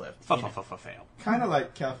facelift. Fail. Kind of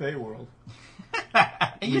like Cafe World.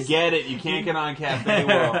 You get it. You can't get on Cafe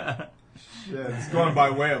World. Yeah, it's going by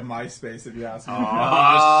way of MySpace, if you ask me.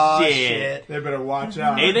 Oh, shit. They better watch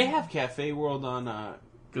out. Hey, they have Cafe World on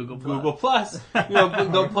Google Plus. Google Plus.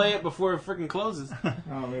 They'll play it before it freaking closes.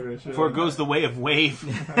 Oh, maybe I should. Before it goes the way of Wave.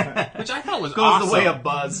 Which I thought was Goes awesome. the way of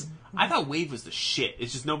Buzz. I thought Wave was the shit.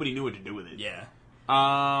 It's just nobody knew what to do with it. Yeah.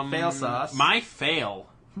 Fail sauce. My fail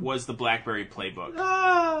was the BlackBerry Playbook.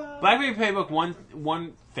 Ah. BlackBerry Playbook,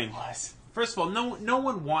 one thing was, first of all, no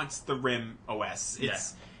one wants the RIM OS.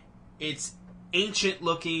 It's ancient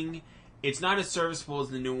looking. It's not as serviceable as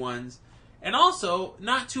the new ones. And also,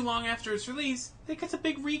 not too long after its release, it gets a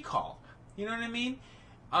big recall. You know what I mean?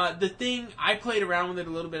 The thing, I played around with it a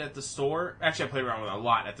little bit at the store. Actually, I played around with it a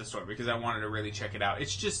lot at the store because I wanted to really check it out.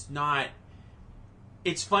 It's just not...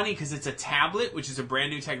 It's funny because it's a tablet, which is a brand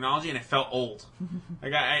new technology, and it felt old.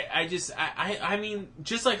 Like, I mean,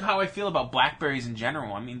 just like how I feel about Blackberries in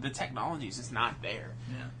general, I mean, the technology is just not there.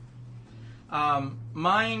 Yeah.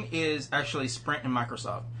 Mine is actually Sprint and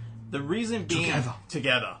Microsoft. The reason being...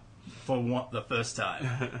 Together. For the first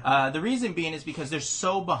time. The reason being is because they're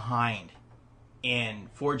so behind in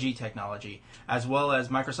 4G technology, as well as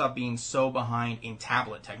Microsoft being so behind in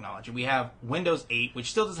tablet technology. We have Windows 8, which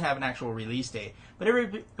still doesn't have an actual release date, but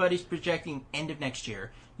everybody's projecting end of next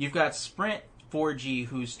year. You've got Sprint 4G,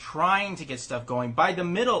 who's trying to get stuff going by the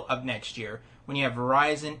middle of next year, when you have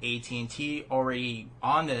Verizon, AT&T already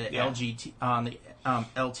on the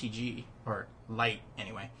LTG, or Lite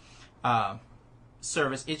anyway,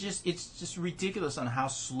 service. It's just ridiculous on how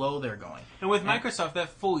slow they're going. And with Microsoft, that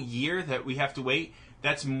full year that we have to wait,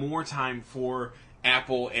 that's more time for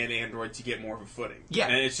Apple and Android to get more of a footing. Yeah.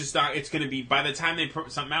 And it's just not, it's going to be, by the time they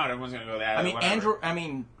put something out, everyone's going to go that. I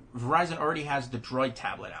mean, Verizon already has the Droid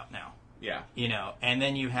tablet out now. Yeah. And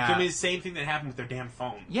then you It's have... going to be the same thing that happened with their damn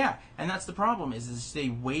phone. Yeah, and that's the problem, is they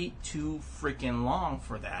wait too freaking long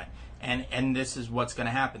for that. And this is what's going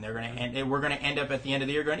to happen. We're going to end up at the end of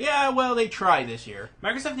the year going, yeah, well, they tried this year.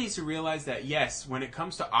 Microsoft needs to realize that, yes, when it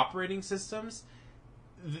comes to operating systems,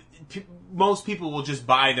 most people will just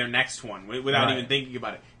buy their next one without Right. even thinking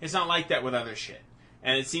about it. It's not like that with other shit.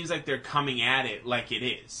 And it seems like they're coming at it like it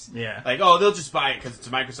is. Yeah. Like, oh, they'll just buy it because it's a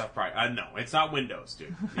Microsoft product. No, it's not Windows,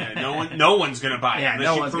 dude. Yeah, no one's gonna buy it Yeah, unless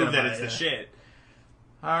no you one's prove gonna that buy it's it, the shit.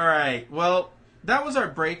 All right. Well, that was our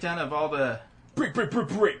breakdown of all the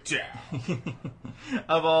Breakdown.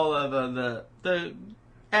 of all of the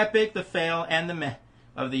epic, the fail, and the meh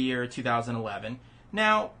of the year 2011.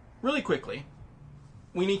 Now, really quickly,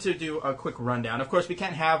 we need to do a quick rundown. Of course, we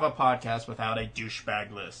can't have a podcast without a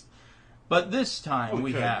douchebag list. But this time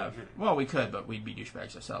we could, have... but- Well, we could, but we'd be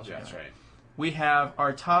douchebags ourselves. Yeah, that's right. We have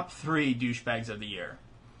our top 3 douchebags of the year.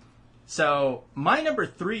 So, my number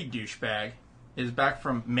 3 douchebag is back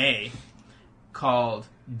from May, called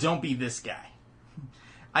Don't Be This Guy.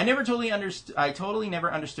 I totally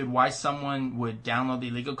never understood why someone would download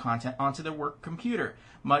illegal content onto their work computer,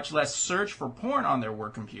 much less search for porn on their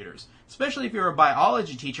work computers, especially if you're a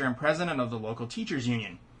biology teacher and president of the local teachers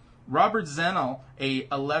union. Robert Zennel, a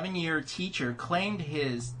 11-year teacher, claimed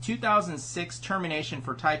his 2006 termination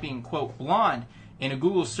for typing, quote, blonde in a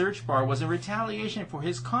Google search bar was in retaliation for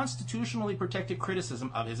his constitutionally protected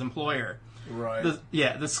criticism of his employer. Right.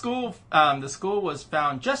 The school was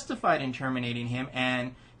found justified in terminating him,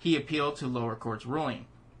 and he appealed to lower court's ruling.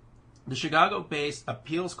 The Chicago-based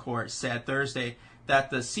appeals court said Thursday that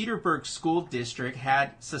the Cedarburg School District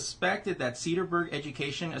had suspected that Cedarburg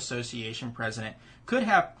Education Association president could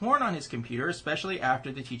have porn on his computer, especially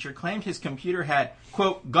after the teacher claimed his computer had,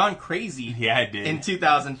 quote, gone crazy Yeah, it did. in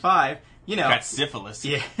 2005. You know, Got syphilis.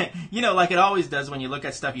 yeah, like it always does when you look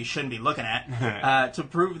at stuff you shouldn't be looking at, to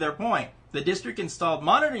prove their point. The district installed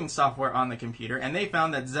monitoring software on the computer, and they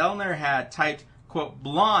found that Zellner had typed, quote,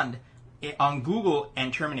 blonde on Google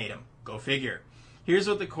and terminate him. Go figure. Here's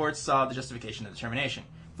what the court saw the justification of the termination.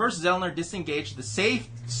 First, Zellner disengaged the safe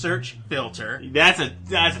search filter. That's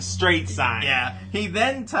a straight sign. Yeah. He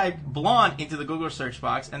then typed blonde into the Google search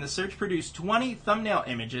box, and the search produced 20 thumbnail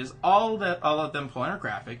images, all of them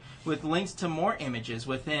pornographic, with links to more images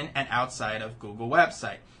within and outside of Google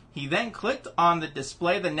website. He then clicked on the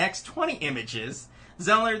display the next 20 images.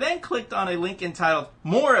 Zellner then clicked on a link entitled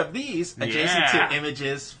More of These, adjacent Yeah. to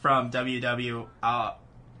images from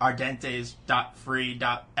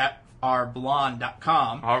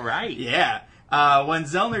www.ardentes.free.frblonde.com. All right. Yeah. When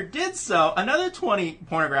Zellner did so, another 20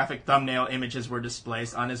 pornographic thumbnail images were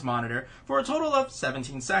displayed on his monitor for a total of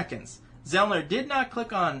 17 seconds. Zellner did not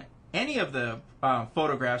click on any of the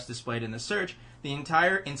photographs displayed in the search. The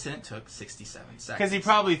entire incident took 67 seconds. Because he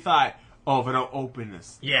probably thought, oh, if I don't open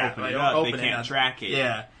this, Yeah, open if I it don't up, open they it can't up. track it.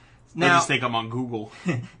 Yeah. They'll Now, just think I'm on Google.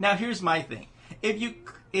 now here's my thing.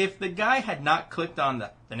 If the guy had not clicked on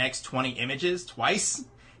the next 20 images twice,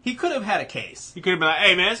 he could have had a case. You could have been like,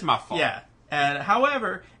 hey, man, it's my fault. Yeah. And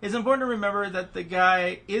however, it's important to remember that the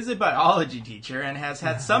guy is a biology teacher and has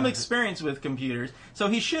had some experience with computers, so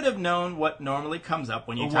he should have known what normally comes up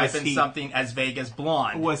when you Or type was in he- something as vague as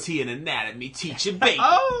blonde. Was he an anatomy teacher, baby?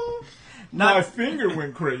 Oh! My Not, finger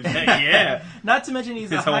went crazy. Yeah. not to mention he's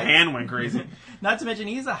His a whole high, hand went crazy. not to mention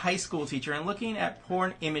he's a high school teacher and looking at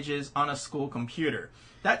porn images on a school computer.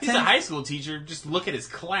 That He's a tends- high school teacher. Just look at his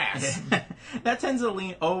class. that tends to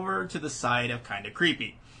lean over to the side of kind of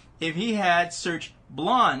creepy. If he had searched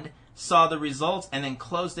blonde, saw the results, and then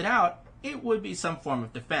closed it out, it would be some form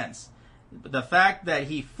of defense. But the fact that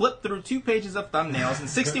he flipped through 2 pages of thumbnails in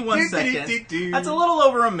 61 seconds, that's a little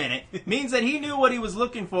over a minute, means that he knew what he was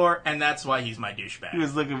looking for, and that's why he's my douchebag.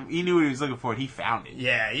 He knew what he was looking for, and he found it.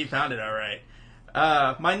 Yeah, he found it all right.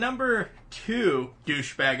 My number 2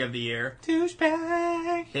 douchebag of the year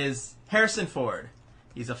Douchebag. is Harrison Ford.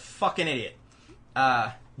 He's a fucking idiot.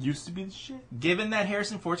 Used to be the shit. Given that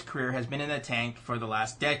Harrison Ford's career has been in the tank for the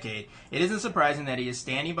last decade, it isn't surprising that he is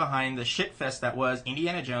standing behind the shitfest that was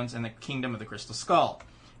Indiana Jones and the Kingdom of the Crystal Skull.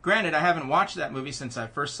 Granted, I haven't watched that movie since I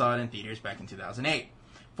first saw it in theaters back in 2008.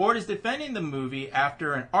 Ford is defending the movie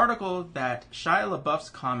after an article that Shia LaBeouf's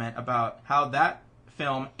comment about how that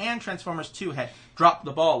film and Transformers 2 had dropped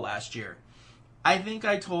the ball last year. I think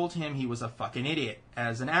I told him he was a fucking idiot.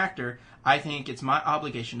 As an actor, I think it's my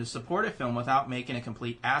obligation to support a film without making a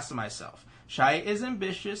complete ass of myself. Shia is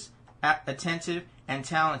ambitious, attentive, and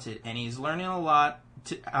talented, and he's learning a lot.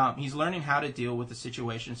 He's learning how to deal with a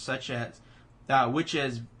situation such as, which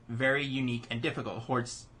is very unique and difficult.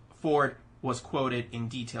 Ford was quoted in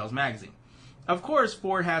Details magazine. Of course,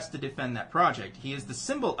 Ford has to defend that project. He is the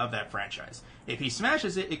symbol of that franchise. If he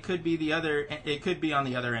smashes it, it could be on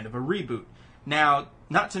the other end of a reboot. Now,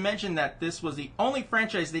 not to mention that this was the only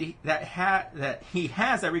franchise that he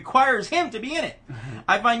has that requires him to be in it.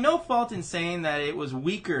 I find no fault in saying that it was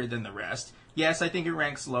weaker than the rest. Yes, I think it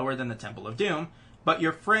ranks lower than the Temple of Doom. But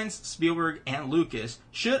your friends Spielberg and Lucas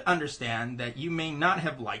should understand that you may not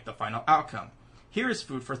have liked the final outcome. Here is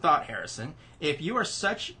food for thought, Harrison. If you are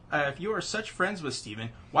such friends with Steven,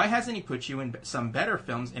 why hasn't he put you in some better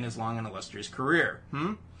films in his long and illustrious career?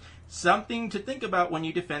 Something to think about when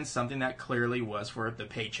you defend something that clearly was for the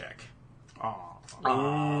paycheck. In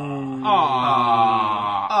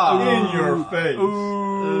your face.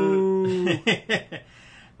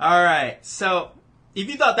 All right, so if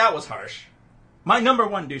you thought that was harsh, my number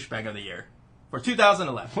one douchebag of the year for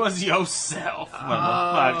 2011 Was yourself,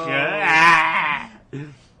 motherfucker.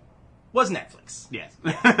 was Netflix. Yes.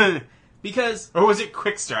 Because Or was it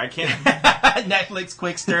Quickster? I can't. Netflix,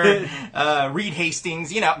 Quickster, Reed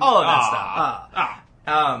Hastings, all of that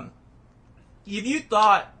stuff. If you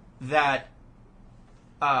thought that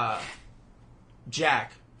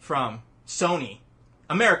Jack from Sony,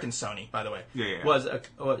 American Sony, by the way,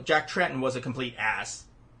 Jack Trenton was a complete ass.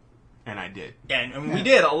 And I did. And we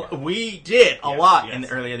did a lot in the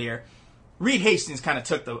early of the year. Reed Hastings kind of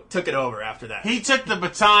took it over after that. He took the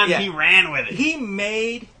baton. Yeah. He ran with it.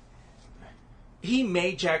 He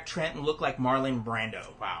made Jack Trenton look like Marlon Brando.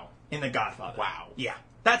 Wow. In The Godfather. Wow. Yeah.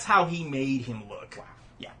 That's how he made him look. Wow.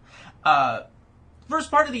 Yeah. First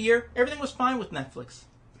part of the year, everything was fine with Netflix.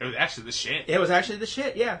 It was actually the shit. It was actually the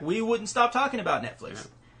shit, yeah. We wouldn't stop talking about Netflix. Yeah.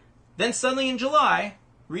 Then suddenly in July,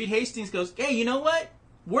 Reed Hastings goes, hey, you know what?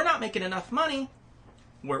 We're not making enough money.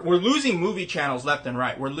 We're losing movie channels left and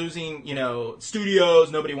right. We're losing,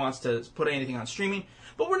 studios. Nobody wants to put anything on streaming.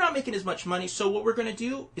 But we're not making as much money. So what we're going to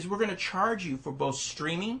do is we're going to charge you for both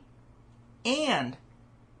streaming and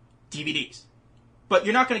DVDs. But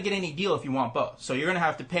you're not going to get any deal if you want both. So you're going to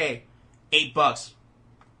have to pay $8.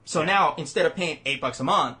 So now, instead of paying $8 a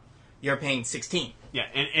month, you're paying $16. Yeah,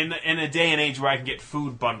 in a day and age where I can get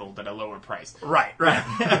food bundled at a lower price. Right.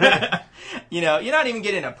 You're not even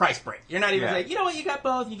getting a price break. You're not even like, you know what, you got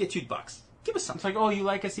both, you get $2. Give us something. It's like, oh, you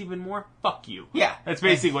like us even more? Fuck you. Yeah. That's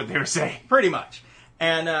basically what they were saying. Pretty much.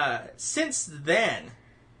 And since then,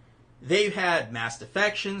 they've had mass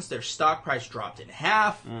defections. Their stock price dropped in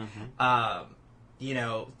half.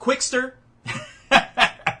 Quickster...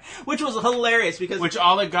 Which was hilarious because... Which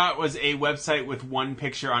all it got was a website with one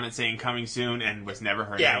picture on it saying coming soon and was never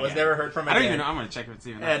heard Yeah, it was never heard from again. I don't even know. I'm going to check if it's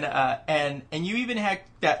even and you even had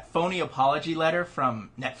that phony apology letter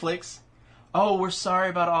from Netflix. Oh, we're sorry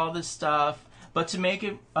about all this stuff, but to make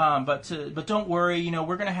it... but don't worry,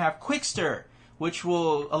 we're going to have Quickster, which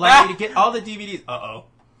will allow you to get all the DVDs. Uh-oh.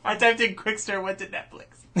 I typed in Quickster, went to Netflix.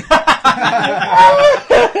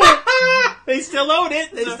 They still own it.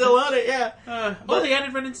 Yeah. But they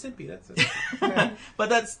added Ren and Stimpy. That's it. But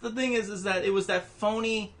that's the thing is that it was that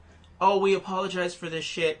phony, oh, we apologize for this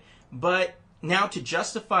shit. But now to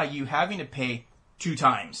justify you having to pay 2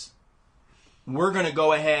 times, we're going to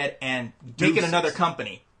go ahead and make it another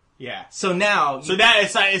company. Yeah. So now...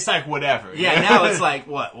 it's like whatever. Yeah, now it's like,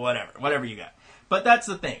 whatever you got. But that's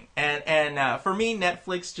the thing. And for me,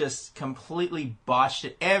 Netflix just completely botched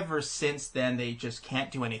it. Ever since then, they just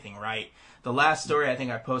can't do anything right. The last story I think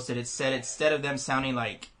I posted, it said instead of them sounding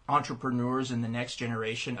like entrepreneurs in the next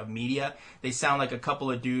generation of media, they sound like a couple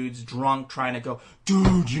of dudes drunk trying to go,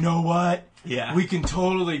 dude, you know what? Yeah. We can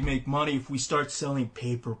totally make money if we start selling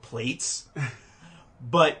paper plates.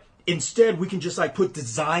 But instead, we can just put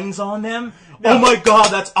designs on them. No. Oh my god,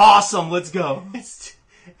 that's awesome. Let's go.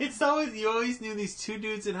 It's always, you always knew these 2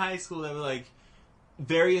 dudes in high school that were like,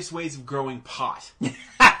 various ways of growing pot.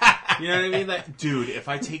 You know what I mean? Like, dude, if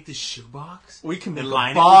I take this shoebox, we can make a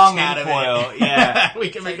bong out of it. Yeah, we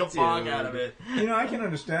can make a bong out of it. I can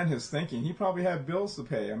understand his thinking. He probably had bills to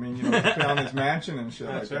pay. I mean, to pay on his mansion and shit.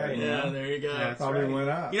 That's like right. that. Yeah, there you go. That probably went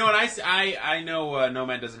up. You know what? I know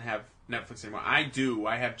Nomad doesn't have Netflix anymore. I do.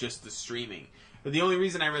 I have just the streaming. But the only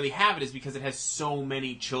reason I really have it is because it has so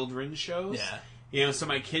many children's shows. Yeah. So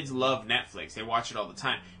my kids love Netflix. They watch it all the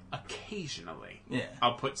time. Occasionally,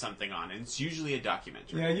 I'll put something on, and it's usually a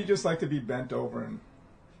documentary. Yeah, you just like to be bent over and...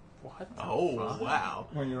 What? Wow.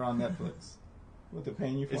 When you're on Netflix. What they're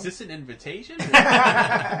paying you for? Is this an invitation?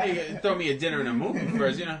 Hey, throw me a dinner and a movie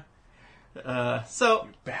first, So...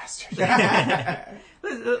 You bastard.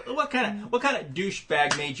 What kind of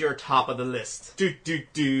douchebag made your top of the list? No,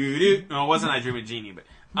 it wasn't I Dream of Genie, but...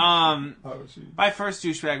 my first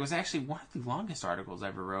douchebag was actually one of the longest articles I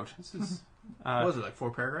ever wrote. This is... what was it, like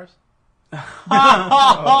 4 paragraphs?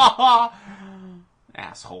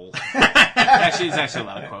 Asshole. Actually, it's actually a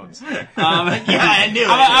lot of quotes. Yeah, I knew it.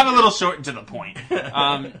 I'm a little short and to the point.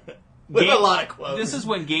 With a lot of quotes. This is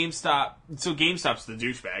when GameStop's the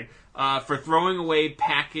douchebag, for throwing away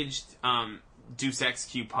packaged Deus Ex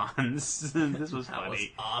coupons. This was That was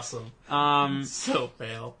funny. awesome. So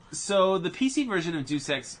fail. So the PC version of Deus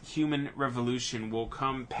Ex Human Revolution will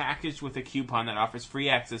come packaged with a coupon that offers free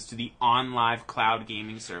access to the OnLive cloud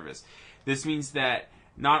gaming service. This means that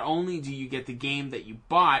not only do you get the game that you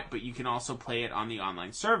bought, but you can also play it on the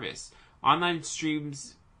online service. Online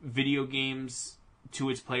streams video games to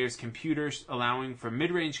its players' computers, allowing for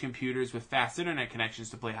mid-range computers with fast internet connections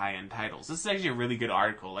to play high-end titles. This is actually a really good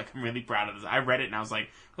article. Like, I'm really proud of this. I read it and I was like,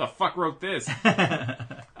 who the fuck wrote this?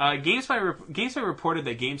 GameSpy reported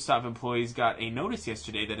that GameStop employees got a notice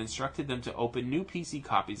yesterday that instructed them to open new PC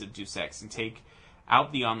copies of Deus Ex and take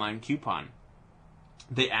out the online coupon.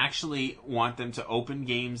 They actually want them to open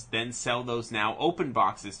games, then sell those now open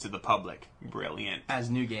boxes to the public. Brilliant. As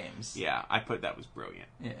new games. Yeah, I put that was brilliant.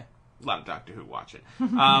 Yeah. A lot of Doctor Who watch it.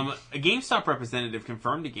 A GameStop representative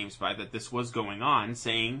confirmed to GameSpy that this was going on,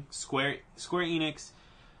 saying Square Enix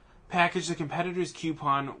packaged the competitor's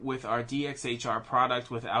coupon with our DXHR product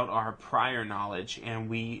without our prior knowledge, and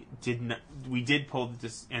we did pull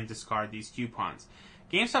and discard these coupons.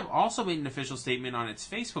 GameStop also made an official statement on its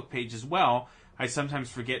Facebook page as well. I sometimes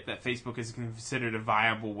forget that Facebook is considered a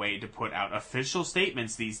viable way to put out official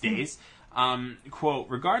statements these days. Quote,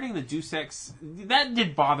 regarding the Deus Ex, that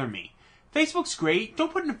did bother me. Facebook's great.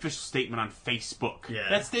 Don't put an official statement on Facebook. Yeah.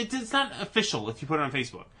 It's not official if you put it on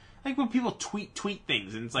Facebook. Like when people tweet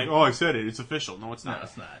things and it's like, oh, I said it. It's official. No, it's not. No,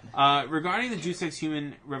 it's not. Regarding the Deus Ex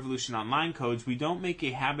Human Revolution online codes, we don't make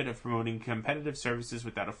a habit of promoting competitive services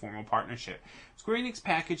without a formal partnership. Square Enix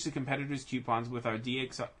packaged the competitors' coupons with our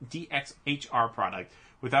DXHR product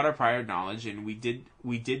without our prior knowledge, and we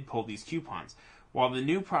did pull these coupons. While the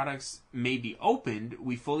new products may be opened,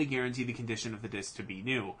 we fully guarantee the condition of the disc to be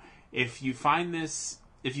new. If you find this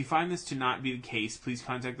to not be the case, please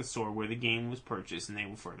contact the store where the game was purchased and they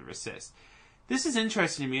will further assist. This is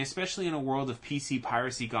interesting to me, especially in a world of PC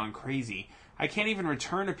piracy gone crazy. I can't even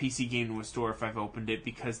return a PC game to a store if I've opened it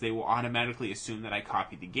because they will automatically assume that I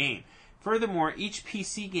copied the game. Furthermore, each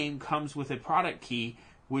PC game comes with a product key,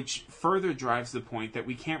 which further drives the point that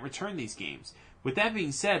we can't return these games. With that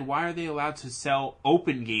being said, why are they allowed to sell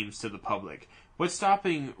open games to the public? What's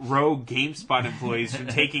stopping rogue GameSpot employees from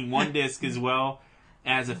taking one disc as well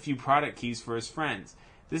as a few product keys for his friends?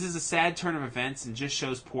 This is a sad turn of events and just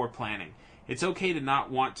shows poor planning. It's okay to not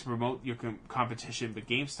want to promote your competition, but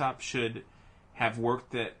GameStop should have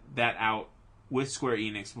worked that out with Square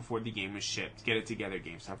Enix before the game was shipped. Get it together,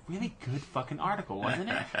 GameStop. Really good fucking article, wasn't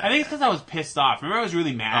it? I think it's because I was pissed off. Remember, I was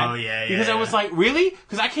really mad. Oh, yeah. Because I was like, really?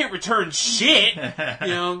 Because I can't return shit. You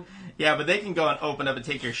know? Yeah, but they can go and open up and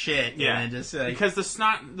take your shit. Yeah, and just because the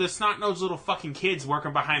snot-nosed little fucking kids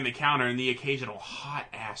working behind the counter and the occasional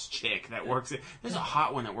hot-ass chick that works at... There's a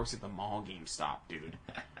hot one that works at the mall GameStop, dude.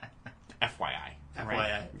 FYI.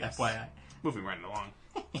 Right? Yes. FYI. Moving right along.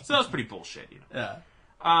 So that was pretty bullshit, you know.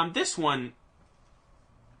 Yeah. This one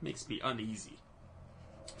makes me uneasy.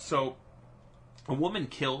 So, a woman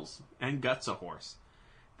kills and guts a horse,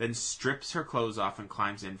 then strips her clothes off and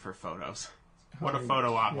climbs in for photos. What a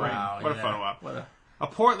photo op, right? Wow, What a yeah. photo op. A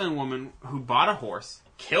Portland woman who bought a horse,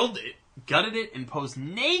 killed it, gutted it, and posed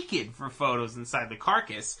naked for photos inside the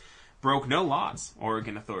carcass broke no laws,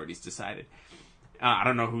 Oregon authorities decided. I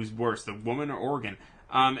don't know who's worse, the woman or Oregon.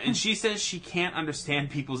 And she says she can't understand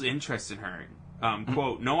people's interest in her.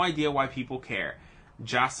 Quote, no idea why people care.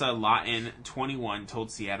 Jasa Lawton, 21, told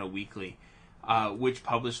Seattle Weekly, which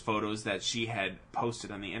published photos that she had posted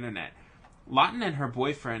on the internet. Lawton and her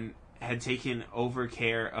boyfriend had taken over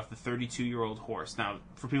care of the 32-year-old horse. Now,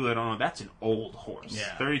 for people that don't know, that's an old horse.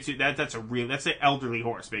 Yeah. 32. That's an elderly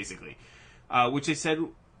horse, basically, which they said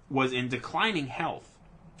was in declining health.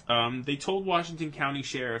 They told Washington County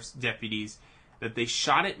Sheriff's deputies that they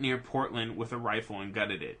shot it near Portland with a rifle and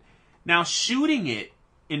gutted it. Now, shooting it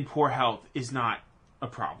in poor health is not a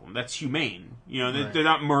problem. That's humane. You know, they're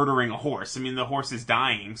not murdering a horse. I mean, the horse is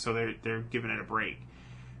dying, so they're giving it a break.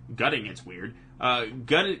 Gutting it's weird.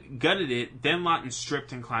 Gutted it, then Lawton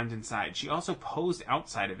stripped and climbed inside. She also posed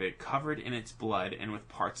outside of it, covered in its blood and with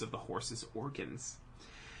parts of the horse's organs.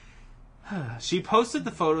 She posted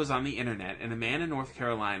the photos on the internet, and a man in North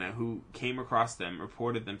Carolina who came across them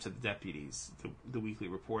reported them to the deputies, the Weekly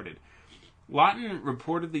reported. Lawton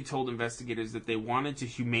reportedly told investigators that they wanted to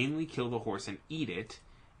humanely kill the horse and eat it,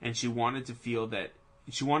 and she wanted to feel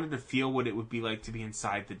what it would be like to be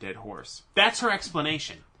inside the dead horse. That's her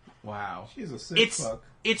explanation. Wow. She's a sick fuck.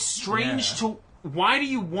 It's strange to... Why do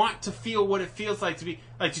you want to feel what it feels like to be...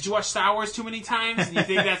 Like, did you watch Star Wars too many times? And you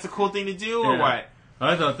think that's a cool thing to do, or what?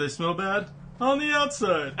 I thought they smell bad on the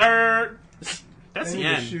outside. That's They the need to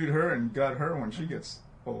end. shoot her and gut her when she gets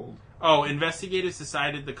old. Oh, investigators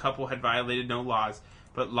decided the couple had violated no laws,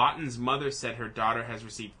 but Lawton's mother said her daughter has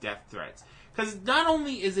received death threats. Because not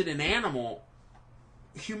only is it an animal,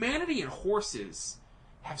 humanity and horses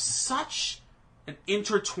have such an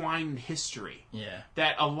intertwined history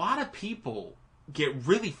that a lot of people get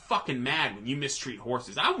really fucking mad when you mistreat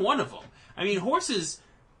horses. I'm one of them. I mean, horses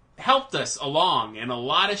helped us along in a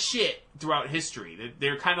lot of shit throughout history.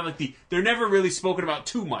 They're kind of like they're never really spoken about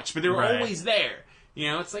too much, but they're always there. You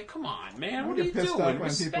know, it's like, come on, man, what are you doing?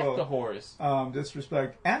 Respect people, the horse.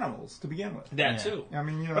 Disrespect animals to begin with. That too. I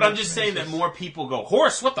mean, but I'm just saying that more people go,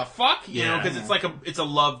 horse, what the fuck? You know, because it's a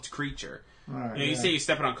loved creature. Right, you say you're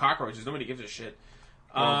stepping on cockroaches, nobody gives a shit.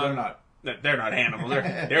 Well, they're not. They're not animals.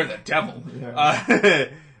 They're the devil.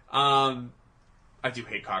 I do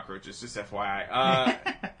hate cockroaches, just FYI.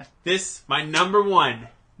 My number one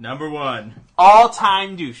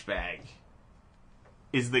all-time douchebag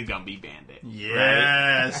is the Gumby Bandit.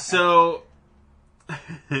 Yes. Right? So,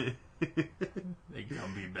 the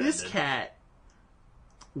Gumby Bandit. This cat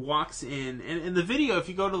walks in, and in the video, if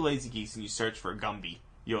you go to Lazy Geeks and you search for Gumby,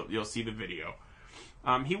 you'll see the video.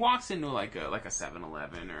 He walks into like a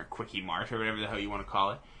 7-Eleven or a Quickie Mart or whatever the hell you want to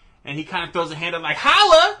call it, and he kind of throws a hand up like,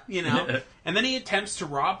 holla! You know? And then he attempts to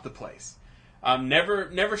rob the place.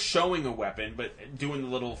 Never showing a weapon, but doing the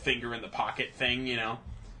little finger in the pocket thing, you know?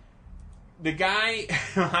 The guy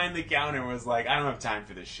behind the counter was like, I don't have time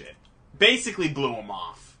for this shit. Basically blew him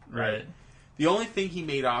off. Right. The only thing he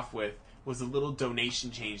made off with was a little donation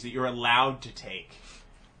change that you're allowed to take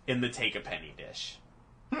in the take-a-penny dish.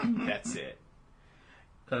 That's it.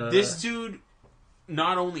 This dude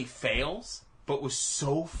not only fails, but was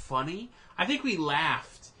so funny. I think we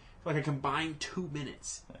laughed for like a combined 2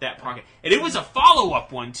 minutes, that pocket. And it was a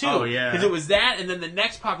follow-up one, too. Oh, yeah. Because it was that, and then the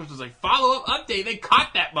next pocket was like, follow-up update. They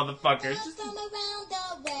caught that motherfucker. Just... From around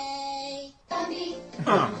the way. Gumby.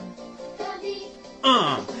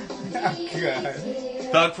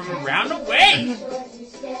 Thug from around the way.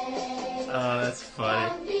 That's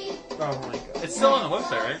funny. Oh my god. It's still on the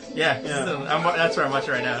website, right? Yeah. That's where I'm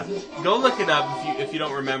watching right now. Go look it up if you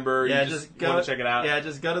don't remember. Yeah, you just go to check it out. Yeah,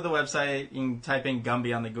 just go to the website. You can type in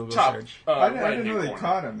Gumby on the Google search. I didn't know they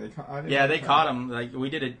caught him. They caught him. Like we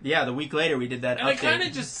did it. Yeah, the week later we did that. And update. they kind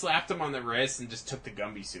of just slapped him on the wrist and just took the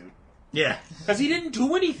Gumby suit. Yeah, because he didn't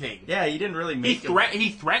do anything. Yeah, he didn't really make. He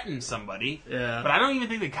threatened somebody. Yeah, but I don't even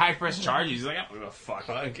think the guy pressed charges. He's like, I don't give a fuck.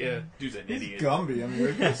 Yeah. Dude's an idiot. Gumby. I mean,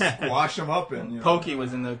 we could squash him up and. You know. Pokey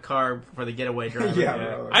was in the car for the getaway driver.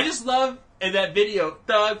 Yeah. I just love in that video,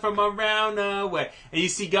 thug from around the way, and you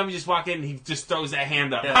see Gumby just walk in and he just throws that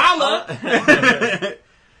hand up. Yeah. Holla!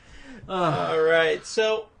 All right,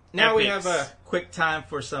 so now Epics. We have a quick time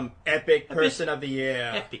for some epic person of the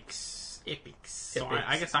year. Epics. So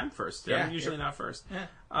I guess I'm first. Yeah, I'm usually not first. Yeah.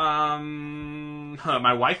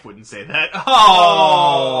 My wife wouldn't say that.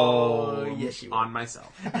 Oh, yes, she would. On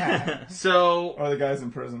myself. So, or the guys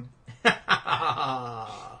in prison.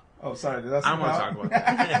 Oh, sorry. Did that? I don't want to talk about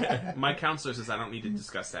that. My counselor says I don't need to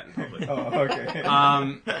discuss that in public. Oh, okay.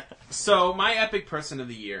 So my epic person of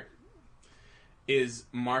the year is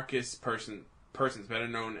Marcus Persons, better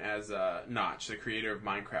known as Notch, the creator of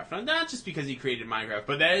Minecraft. Now, not just because he created Minecraft,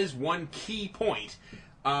 but that is one key point.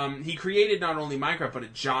 He created not only Minecraft, but a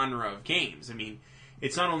genre of games. I mean,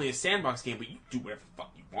 it's not only a sandbox game, but you do whatever the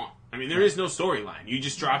fuck you want. I mean, there is no storyline. You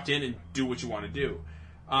just dropped in and do what you want to do.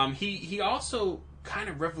 He also kind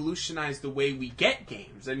of revolutionized the way we get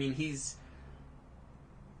games. I mean, he's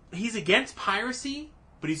against piracy,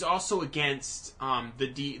 but he's also against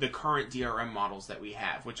the current DRM models that we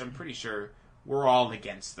have, which I'm pretty sure we're all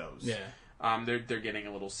against those. Yeah. They're getting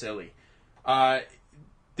a little silly.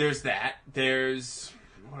 There's that. There's...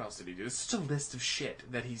 What else did he do? There's such a list of shit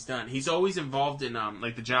that he's done. He's always involved in,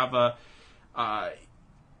 like, the Java...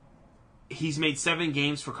 he's made 7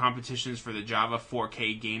 games for competitions for the Java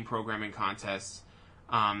 4K game programming contest,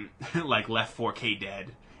 like Left 4K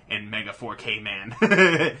Dead and Mega 4K Man.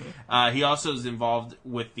 He also is involved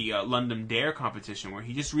with the London Dare competition, where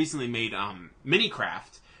he just recently made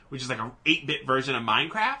Minecraft, which is like an 8-bit version of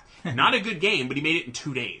Minecraft. Not a good game, but he made it in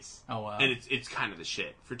 2 days. Oh, wow. And it's kind of the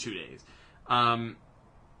shit for 2 days.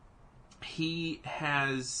 He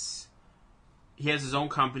has his own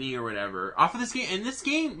company or whatever off of this game. And this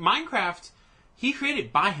game, Minecraft, he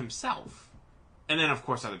created by himself. And then, of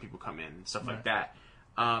course, other people come in and stuff like that.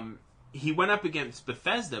 He went up against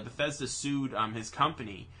Bethesda. Bethesda sued his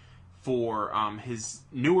company for his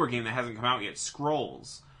newer game that hasn't come out yet,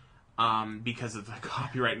 Scrolls. Because of the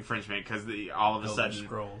copyright infringement, because all of a sudden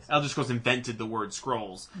Elder Scrolls invented the word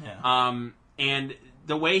scrolls. Yeah. And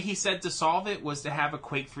the way he said to solve it was to have a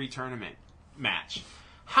Quake 3 tournament match.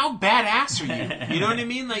 how badass are you? You know what I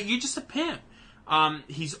mean? Like, you're just a pimp.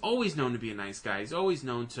 He's always known to be a nice guy. He's always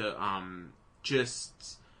known to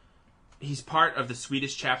he's part of the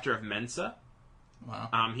Swedish chapter of Mensa.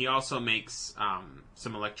 Wow. He also makes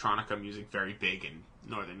some electronica music very big in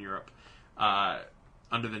Northern Europe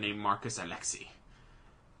under the name Marcus Alexi.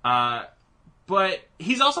 But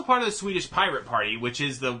he's also part of the Swedish Pirate Party, which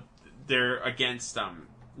is they're against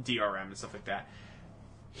DRM and stuff like that.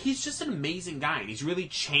 He's just an amazing guy, and he's really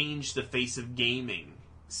changed the face of gaming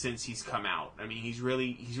since he's come out. I mean, he's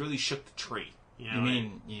really shook the tree. You know? You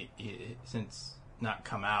mean since not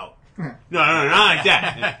come out? No, not like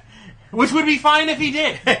that. Which would be fine if he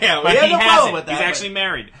did. Yeah, but we have he no hasn't. problem with that, He's but- actually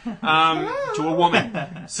married to a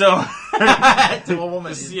woman. So, To a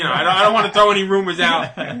woman. you know, I don't want to throw any rumors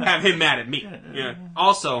out. Have him mad at me. Yeah.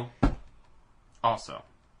 Also.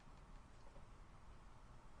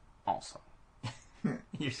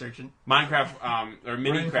 You're searching. Minecraft or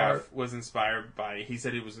Minecraft Minecraft. was inspired by. He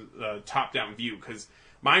said it was a top-down view because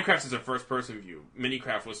Minecraft is a first-person view.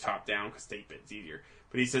 Minecraft was top-down because 8-bit's easier.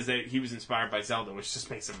 But he says that he was inspired by Zelda, which just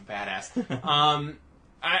makes him a badass.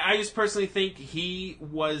 I just personally think he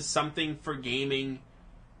was something for gaming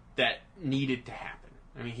that needed to happen.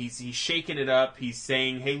 I mean, he's shaking it up. He's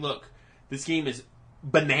saying, "Hey, look, this game is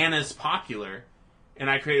bananas popular." And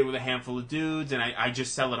I created it with a handful of dudes, and I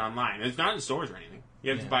just sell it online. It's not in stores or anything.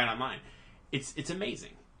 You have to buy it online. It's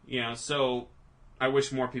amazing. You know, so I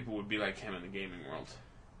wish more people would be like him in the gaming world.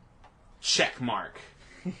 Check mark.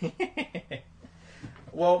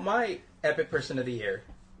 Well, my epic person of the year,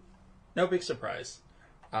 no big surprise,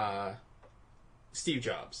 Steve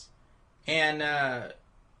Jobs. And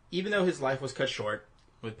even though his life was cut short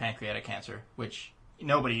with pancreatic cancer, which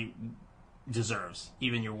nobody deserves,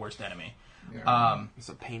 even your worst enemy, It's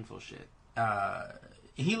a painful shit.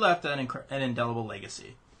 he left an indelible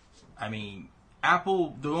legacy. I mean,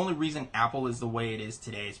 Apple, the only reason Apple is the way it is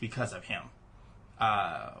today is because of him.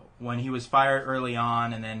 When he was fired early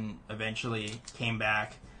on and then eventually came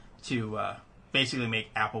back to basically make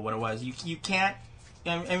Apple what it was, you can't,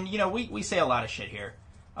 and you know, we say a lot of shit here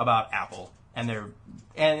about Apple and their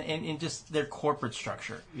and just their corporate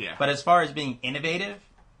structure. Yeah. But as far as being innovative,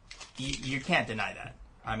 you can't deny that.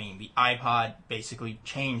 I mean, the iPod basically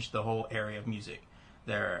changed the whole area of music.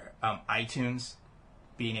 Their iTunes,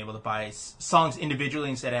 being able to buy songs individually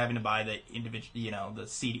instead of having to buy the individual, you know, the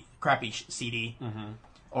CD, crappy CD,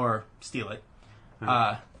 or steal it.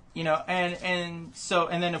 You know, and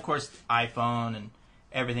then of course iPhone and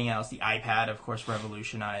everything else. The iPad, of course,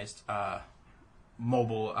 revolutionized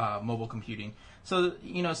mobile computing. So,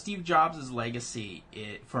 you know, Steve Jobs' legacy,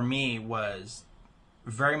 for me, was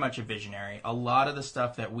very much a visionary. A lot of the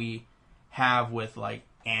stuff that we have with like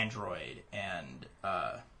Android and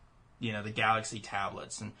you know, the Galaxy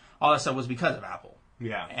tablets and all that stuff was because of Apple.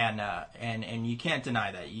 Yeah. And you can't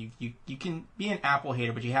deny that. You can be an Apple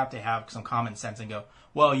hater, but you have to have some common sense and go,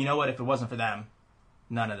 well, you know what? If it wasn't for them,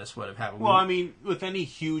 none of this would have happened. Well, I mean, with any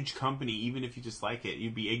huge company, even if you just like it,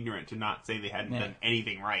 you'd be ignorant to not say they hadn't done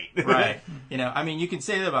anything right. Right. You know, I mean, you can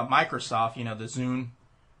say that about Microsoft. You know, the Zune.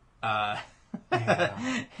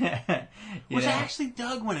 Which I actually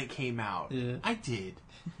dug when it came out. Yeah. I did.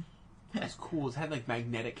 It was cool. It had like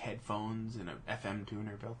magnetic headphones and an FM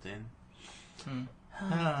tuner built in.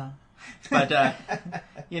 But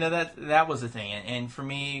you know, that was the thing, and for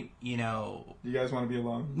me, you know, You guys want to be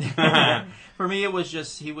alone? for me, it was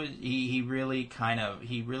just he really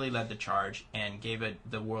led the charge and gave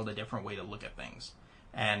the world a different way to look at things,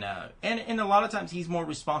 and a lot of times he's more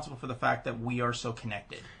responsible for the fact that we are so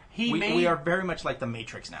connected. We are very much like the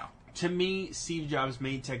Matrix now. To me, Steve Jobs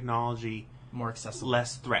made technology More accessible.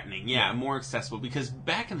 less threatening. Yeah, more accessible. Because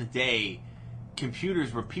back in the day,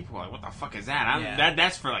 computers were people were like, what the fuck is that?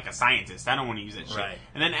 That's for like a scientist. I don't want to use that shit. Right.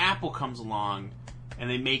 And then Apple comes along and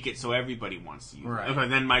they make it so everybody wants to use Right. it. But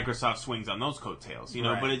then Microsoft swings on those coattails, you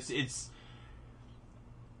know. Right. But it's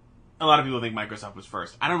a lot of people think Microsoft was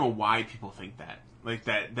first. I don't know why people think that. Like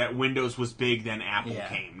that Windows was big, then Apple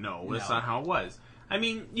came. No, that's not how it was. I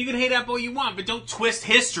mean, you can hate Apple all you want, but don't twist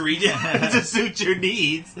history to suit your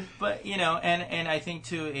needs. But you know, and I think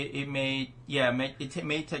too, it made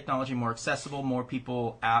technology more accessible, more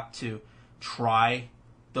people apt to try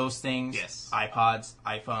those things. Yes. iPods,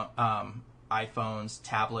 iPhones,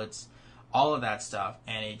 tablets, all of that stuff,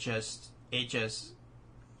 and it just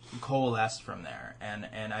coalesced from there.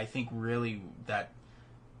 And I think really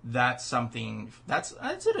that's something that's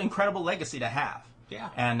an incredible legacy to have. Yeah.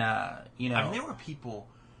 And you know, I mean, there were people.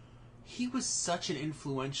 He was such an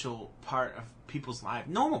influential part of people's lives,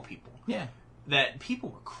 normal people. yeah. That people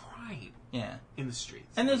were crying crying Yeah. in the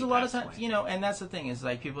streets. And there's a when he lot of passed times, away. and that's the thing is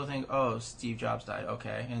like people think, oh, Steve Jobs died,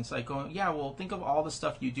 okay, and it's like going, yeah, well, think of all the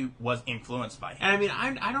stuff you do was influenced by him. And I mean,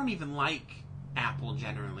 I don't even like Apple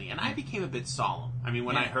generally, and I became a bit solemn. I mean,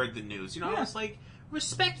 when I heard the news, I was like,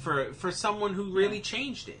 respect for someone who really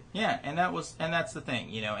changed it. Yeah, and that's the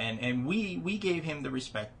thing, and we gave him the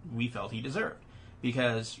respect we felt he deserved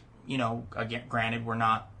because, again, granted, we're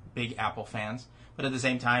not big Apple fans, but at the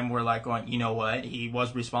same time, we're like going, you know what, he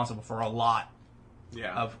was responsible for a lot.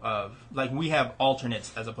 Yeah. Of like we have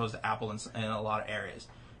alternates as opposed to Apple in a lot of areas.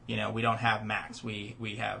 We don't have Macs. We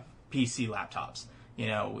have PC laptops. We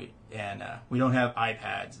don't have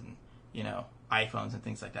iPads and iPhones and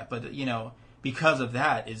things like that. But because of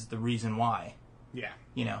that is the reason why. Yeah.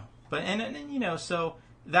 But and so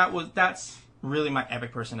that's really my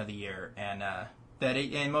epic person of the year, and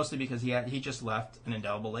and mostly because he just left an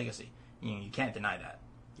indelible legacy. You can't deny that.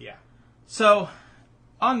 Yeah. So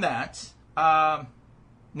on that.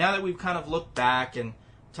 Now that we've kind of looked back and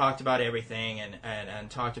talked about everything and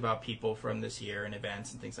talked about people from this year and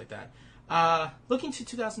events and things like that, looking to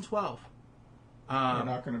 2012. We're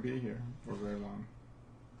not going to be here for very long.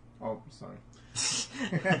 Oh, sorry.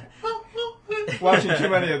 Watching too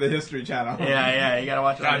many of the History Channel. Yeah, you got to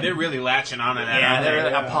watch it. God, they're really latching on to that. Yeah,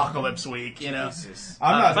 they're Yeah. Apocalypse Week, Jesus.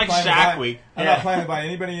 I'm not It's like planning to Shaq buy- Week. I'm not planning to buy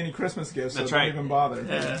anybody any Christmas gifts, so That's don't right. even bother.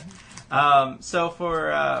 Yeah. So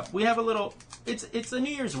for we have a little. It's a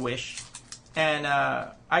New Year's wish, and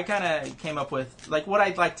I kind of came up with like what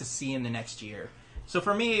I'd like to see in the next year. So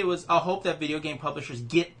for me, it was a hope that video game publishers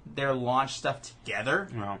get their launch stuff together.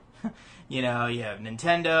 Well, You have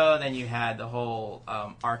Nintendo, then you had the whole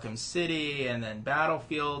Arkham City, and then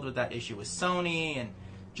Battlefield with that issue with Sony, and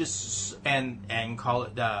just and Call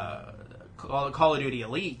of Duty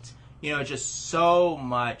Elite. Just so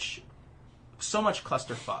much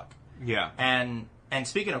clusterfuck. yeah. And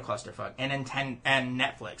speaking of clusterfuck, and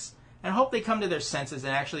Netflix, and I hope they come to their senses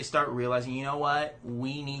and actually start realizing, you know what,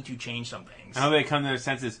 we need to change some things. I hope they come to their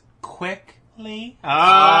senses quickly.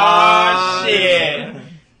 Oh, shit!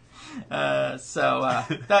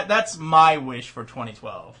 That's my wish for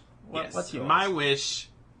 2012. Yes. What's yours? My wish?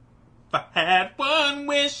 If I had one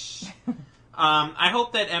wish. I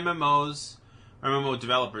hope that MMO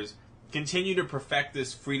developers, continue to perfect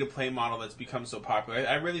this free-to-play model that's become so popular.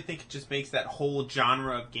 I really think it just makes that whole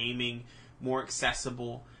genre of gaming more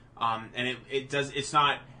accessible. And it's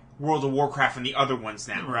not World of Warcraft and the other ones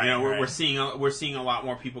now. Right, We're seeing a lot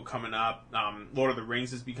more people coming up. Lord of the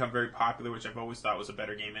Rings has become very popular, which I've always thought was a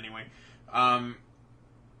better game anyway.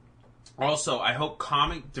 Also, I hope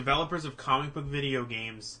developers of comic book video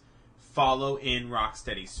games follow in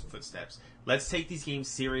Rocksteady's footsteps. Let's take these games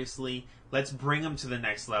seriously. Let's bring them to the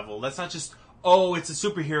next level. Let's not just, it's a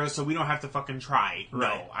superhero, so we don't have to fucking try.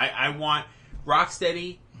 Right. No, I want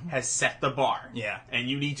Rocksteady has set the bar. Yeah. And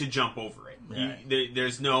you need to jump over it. Right.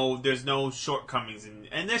 There's no shortcomings,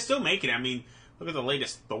 and they're still making it. I mean, look at the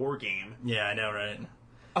latest Thor game. Yeah, I know, right?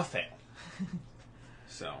 A fail.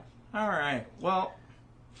 So. All right. Well,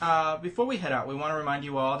 before we head out, we want to remind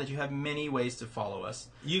you all that you have many ways to follow us.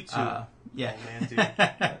 You too. Yeah. Oh, man, dude.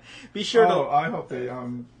 Be sure to. I hope they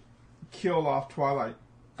kill off Twilight.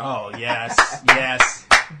 Oh yes, yes.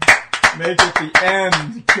 Make it the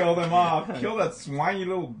end. Kill them off. Kill that swiny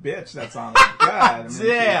little bitch that's on it. God.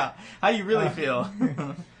 Yeah. How you really feel?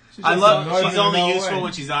 She's She's only useful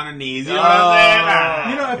when she's on her knees. You know what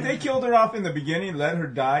I'm saying? if they killed her off in the beginning, let her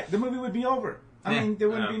die, the movie would be over. I mean, there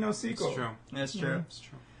wouldn't be no sequel. It's true. That's true. It's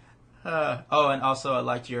true. And also I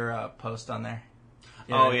liked your post on there.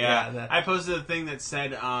 I posted a thing that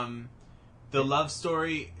said the love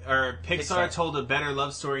story, or Pixar told a better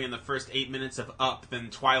love story in the first 8 minutes of Up than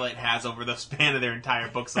Twilight has over the span of their entire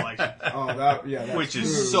book selection. That's Which true.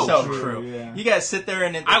 is so So true. true. Yeah. You guys sit there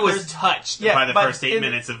and I was touched by the but first 8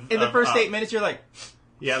 minutes of in the first Up. 8 minutes, you're like,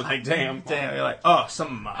 Yeah, like, damn. You're like, oh,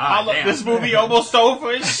 something. Damn. This movie almost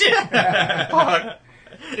over as shit. Fuck.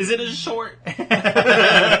 Is it a short?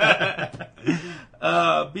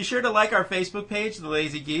 Be sure to like our Facebook page, The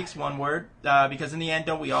Lazy Geeks, one word, because in the end,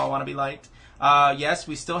 don't we all want to be liked? Yes,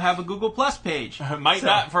 we still have a Google Plus page. Might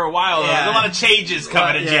not for a while, though. Yeah. There's a lot of changes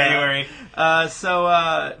coming in January. Follow us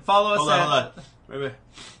Hold on. Wait.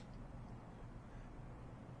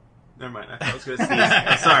 Never mind. I thought I was going to sneeze.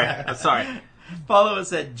 I'm sorry. Follow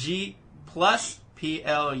us at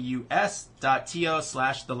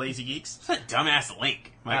GPlus.to/TheLazyGeeks. That's a dumbass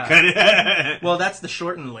link. My goodness. Well, that's the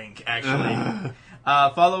shortened link, actually.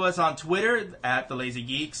 Follow us on Twitter at The Lazy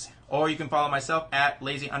Geeks, or you can follow myself at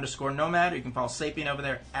Lazy_Nomad, or you can follow Sapien over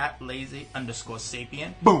there at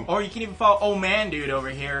Lazy_Sapien. Boom. Or you can even follow Old Man Dude over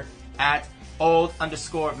here at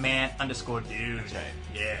old_man_dude. That's right.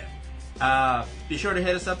 Yeah. Be sure to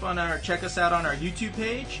hit us up check us out on our YouTube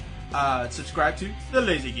page. Subscribe to The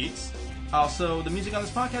Lazy Geeks. Also, the music on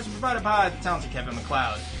this podcast is provided by the talented Kevin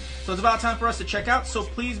MacLeod. So it's about time for us to check out, so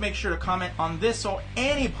please make sure to comment on this or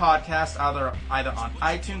any podcast, either on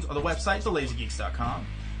iTunes or the website, thelazygeeks.com.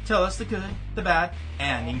 Tell us the good, the bad,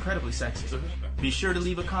 and the incredibly sexy. Be sure to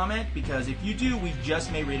leave a comment, because if you do, we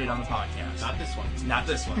just may read it on the podcast. Not this one. Not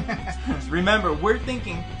this one. Remember, we're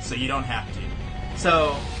thinking, so you don't have to.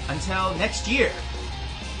 So, until next year,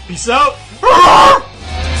 peace out!